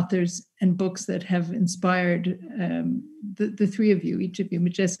particular authors and books that have inspired the three of you, each of you.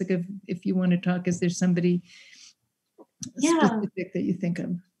 Jessica, if you want to talk, is there somebody specific that you think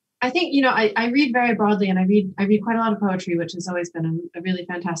of? I think, I read very broadly, and I read quite a lot of poetry, which has always been a really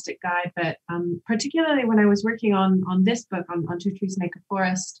fantastic guide. But particularly when I was working on this book, on Two Trees Make a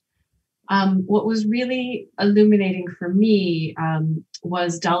Forest, what was really illuminating for me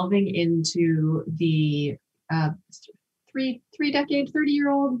was delving into the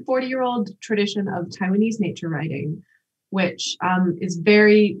 30-year-old, 40-year-old tradition of Taiwanese nature writing, which is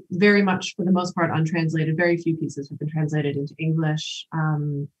very, very much, for the most part, untranslated. Very few pieces have been translated into English.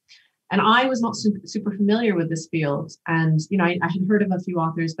 And I was not super familiar with this field. And, I had heard of a few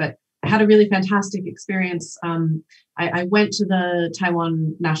authors, but I had a really fantastic experience. I went to the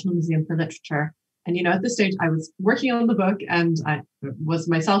Taiwan National Museum for Literature. And, at this stage, I was working on the book and I was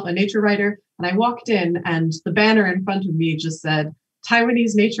myself a nature writer. And I walked in and the banner in front of me just said,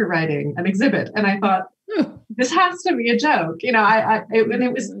 Taiwanese nature writing, an exhibit. And I thought, this has to be a joke.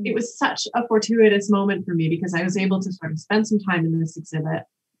 It was such a fortuitous moment for me because I was able to sort of spend some time in this exhibit,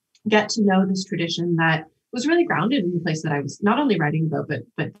 get to know this tradition that was really grounded in the place that I was not only writing about, but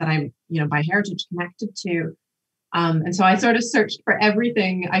that I'm, by heritage connected to. And so I sort of searched for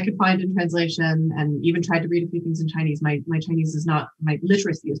everything I could find in translation, and even tried to read a few things in Chinese. My Chinese my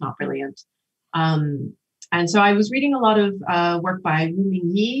literacy is not brilliant. And so I was reading a lot of work by Wu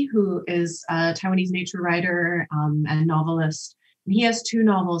Mingyi, who is a Taiwanese nature writer and novelist. And he has two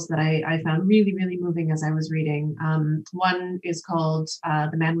novels that I found really, really moving as I was reading. One is called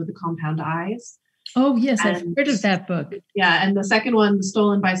The Man with the Compound Eyes. Oh, yes, I've heard of that book. Yeah, and the second one, The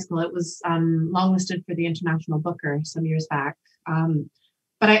Stolen Bicycle, it was longlisted for the International Booker some years back.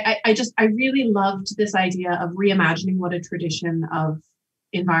 But I really loved this idea of reimagining what a tradition of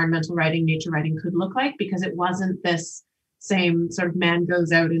environmental writing, nature writing could look like, because it wasn't this same sort of man goes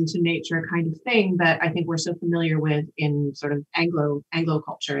out into nature kind of thing that I think we're so familiar with in sort of Anglo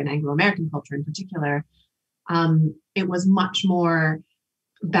culture and Anglo-American culture in particular. It was much more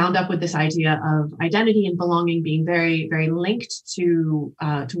bound up with this idea of identity and belonging being very, very linked to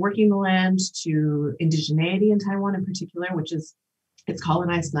working the land, to indigeneity in Taiwan in particular, which is its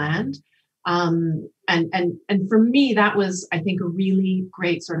colonized land. And for me, that was, I think, a really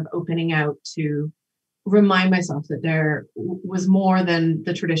great sort of opening out to remind myself that there was more than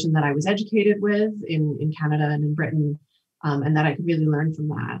the tradition that I was educated with in Canada and in Britain, and that I could really learn from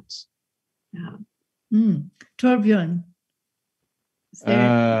that. Yeah. Torbjørn, is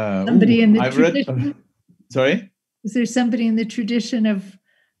there somebody in the tradition? Sorry? Is there somebody in the tradition of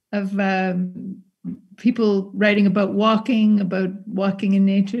people writing about walking in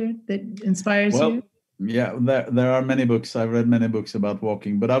nature that inspires you? Yeah, there are many books. I've read many books about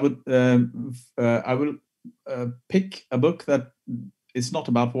walking, but I will pick a book that is not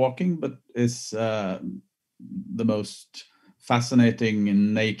about walking, but is the most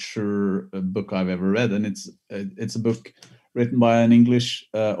fascinating nature book I've ever read, and it's a book written by an English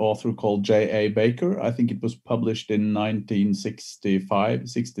author called J.A. Baker. I think it was published in 1965,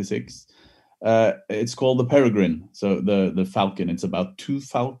 66. It's called The Peregrine, so the falcon. It's about two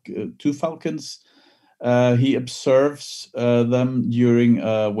falcons. He observes them during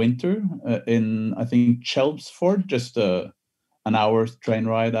winter in, I think, Chelmsford, just an hour's train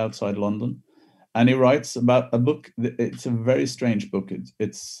ride outside London. And he writes about a book. It's a very strange book.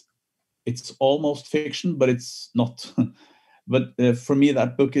 It's almost fiction, but it's not. But for me,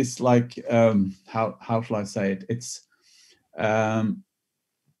 that book is like, how shall I say it? It's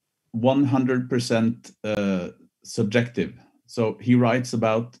 100% subjective. So he writes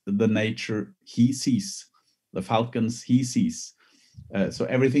about the nature he sees, the falcons he sees. So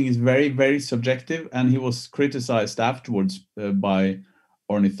everything is very, very subjective, and he was criticized afterwards by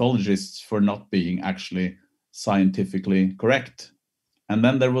ornithologists for not being actually scientifically correct. And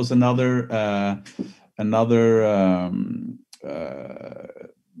then there was another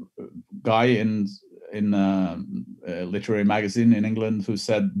guy in a literary magazine in England who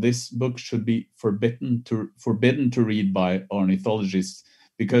said this book should be forbidden to read by ornithologists,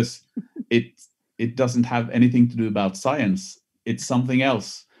 because it doesn't have anything to do about science. It's something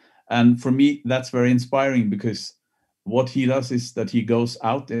else. And for me, that's very inspiring, because what he does is that he goes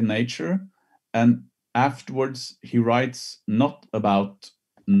out in nature, and afterwards he writes not about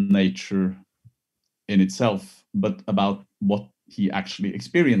nature in itself, but about what he actually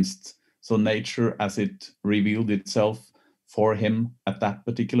experienced. So nature as it revealed itself for him at that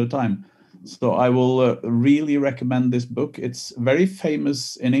particular time. So I will really recommend this book. It's very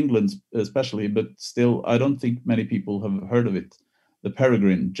famous in England especially, but still I don't think many people have heard of it. The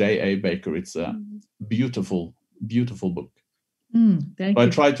Peregrine, J.A. Baker. It's a beautiful, beautiful book. Thank you. I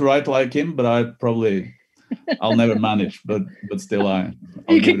tried to write like him, but I'll never manage, but still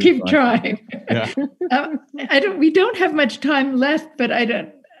you can keep trying. Yeah. We don't have much time left, but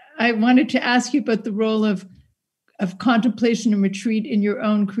I wanted to ask you about the role of contemplation and retreat in your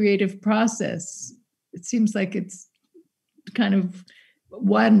own creative process. It seems like it's kind of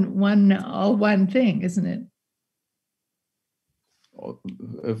one thing, isn't it?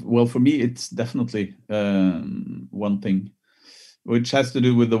 Well, for me, it's definitely one thing, which has to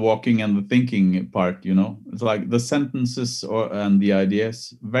do with the walking and the thinking part. It's like the sentences and the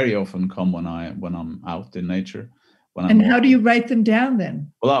ideas very often come when I'm out in nature. And how do you write them down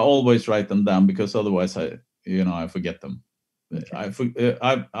then? Well, I always write them down, because otherwise I forget them. Okay.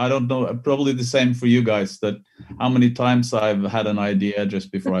 I don't know, probably the same for you guys, that how many times I've had an idea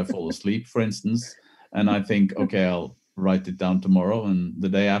just before I fall asleep, for instance, and I think, okay, I'll write it down tomorrow, and the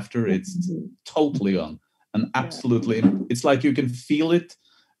day after it's totally gone. And absolutely, it's like you can feel it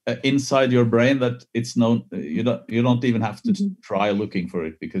inside your brain, that it's you don't even have to try looking for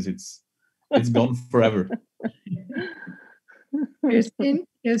it, because it's gone forever. Kirsteen,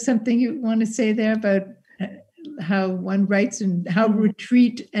 you have something you want to say there about how one writes and how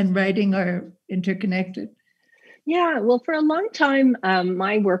retreat and writing are interconnected? Yeah, well, for a long time,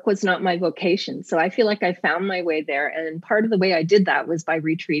 my work was not my vocation. So I feel like I found my way there. And part of the way I did that was by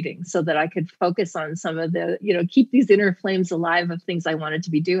retreating so that I could focus on some of the, keep these inner flames alive of things I wanted to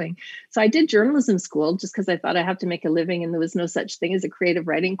be doing. So I did journalism school just because I thought I have to make a living, and there was no such thing as a creative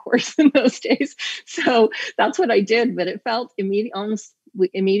writing course in those days. So that's what I did, but it felt almost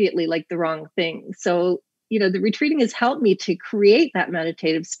immediately like the wrong thing. So the retreating has helped me to create that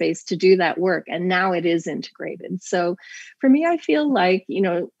meditative space to do that work. And now it is integrated. So for me, I feel like,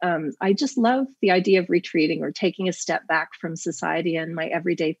 I just love the idea of retreating or taking a step back from society and my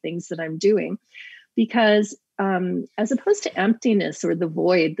everyday things that I'm doing, because as opposed to emptiness or the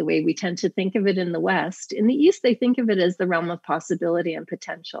void, the way we tend to think of it in the West, in the East, they think of it as the realm of possibility and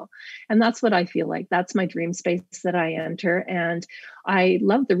potential. And that's what I feel like. That's my dream space that I enter. And I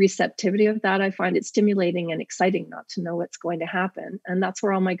love the receptivity of that. I find it stimulating and exciting not to know what's going to happen. And that's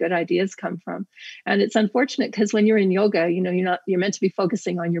where all my good ideas come from. And it's unfortunate because when you're in yoga, you're meant to be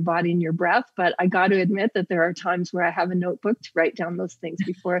focusing on your body and your breath. But I got to admit that there are times where I have a notebook to write down those things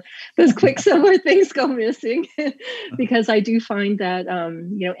before those quicksilver things go missing. Because I do find that,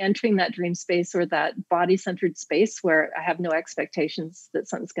 entering that dream space or that body-centered space where I have no expectations that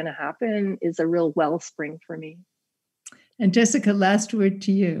something's going to happen is a real wellspring for me. And Jessica, last word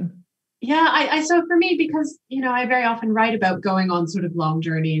to you. Yeah, so for me, because, I very often write about going on sort of long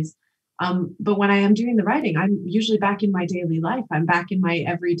journeys. But when I am doing the writing, I'm usually back in my daily life. I'm back in my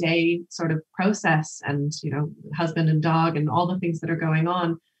everyday sort of process and, husband and dog and all the things that are going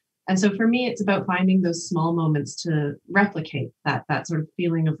on. And so for me, it's about finding those small moments to replicate that sort of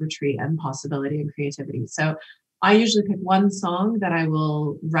feeling of retreat and possibility and creativity. So I usually pick one song that I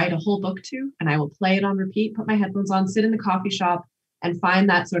will write a whole book to, and I will play it on repeat, put my headphones on, sit in the coffee shop, and find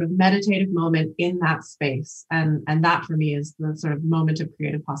that sort of meditative moment in that space. And that for me is the sort of moment of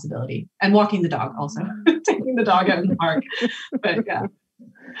creative possibility. And walking the dog also, taking the dog out in the park. But yeah.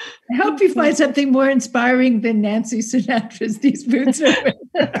 I hope you find something more inspiring than Nancy Sinatra's These Boots Are Wet.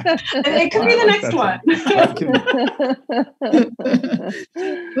 It could be the next one.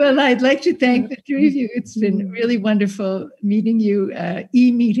 Well, I'd like to thank the three of you. It's been really wonderful meeting you,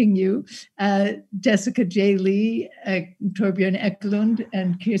 meeting you, Jessica J. Lee, Torbjørn Ekelund,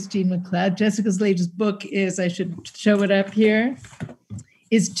 and Kirsteen Macleod. Jessica's latest book is, I should show it up here,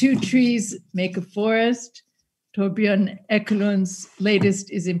 is Two Trees Make a Forest. Torbjørn Ekelund's latest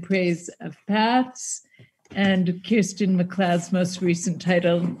is In Praise of Paths, and Kirsteen Macleod's most recent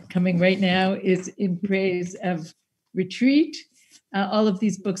title, coming right now, is In Praise of Retreat. All of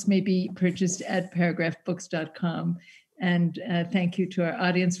these books may be purchased at paragraphbooks.com. And thank you to our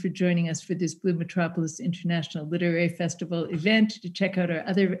audience for joining us for this Blue Metropolis International Literary Festival event. To check out our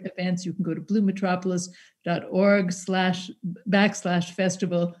other events, you can go to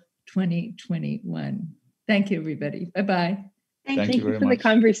bluemetropolis.org/festival 2021. Thank you, everybody. Bye-bye. Thank you for the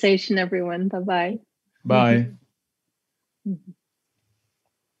conversation, everyone. Bye-bye. Bye. Mm-hmm.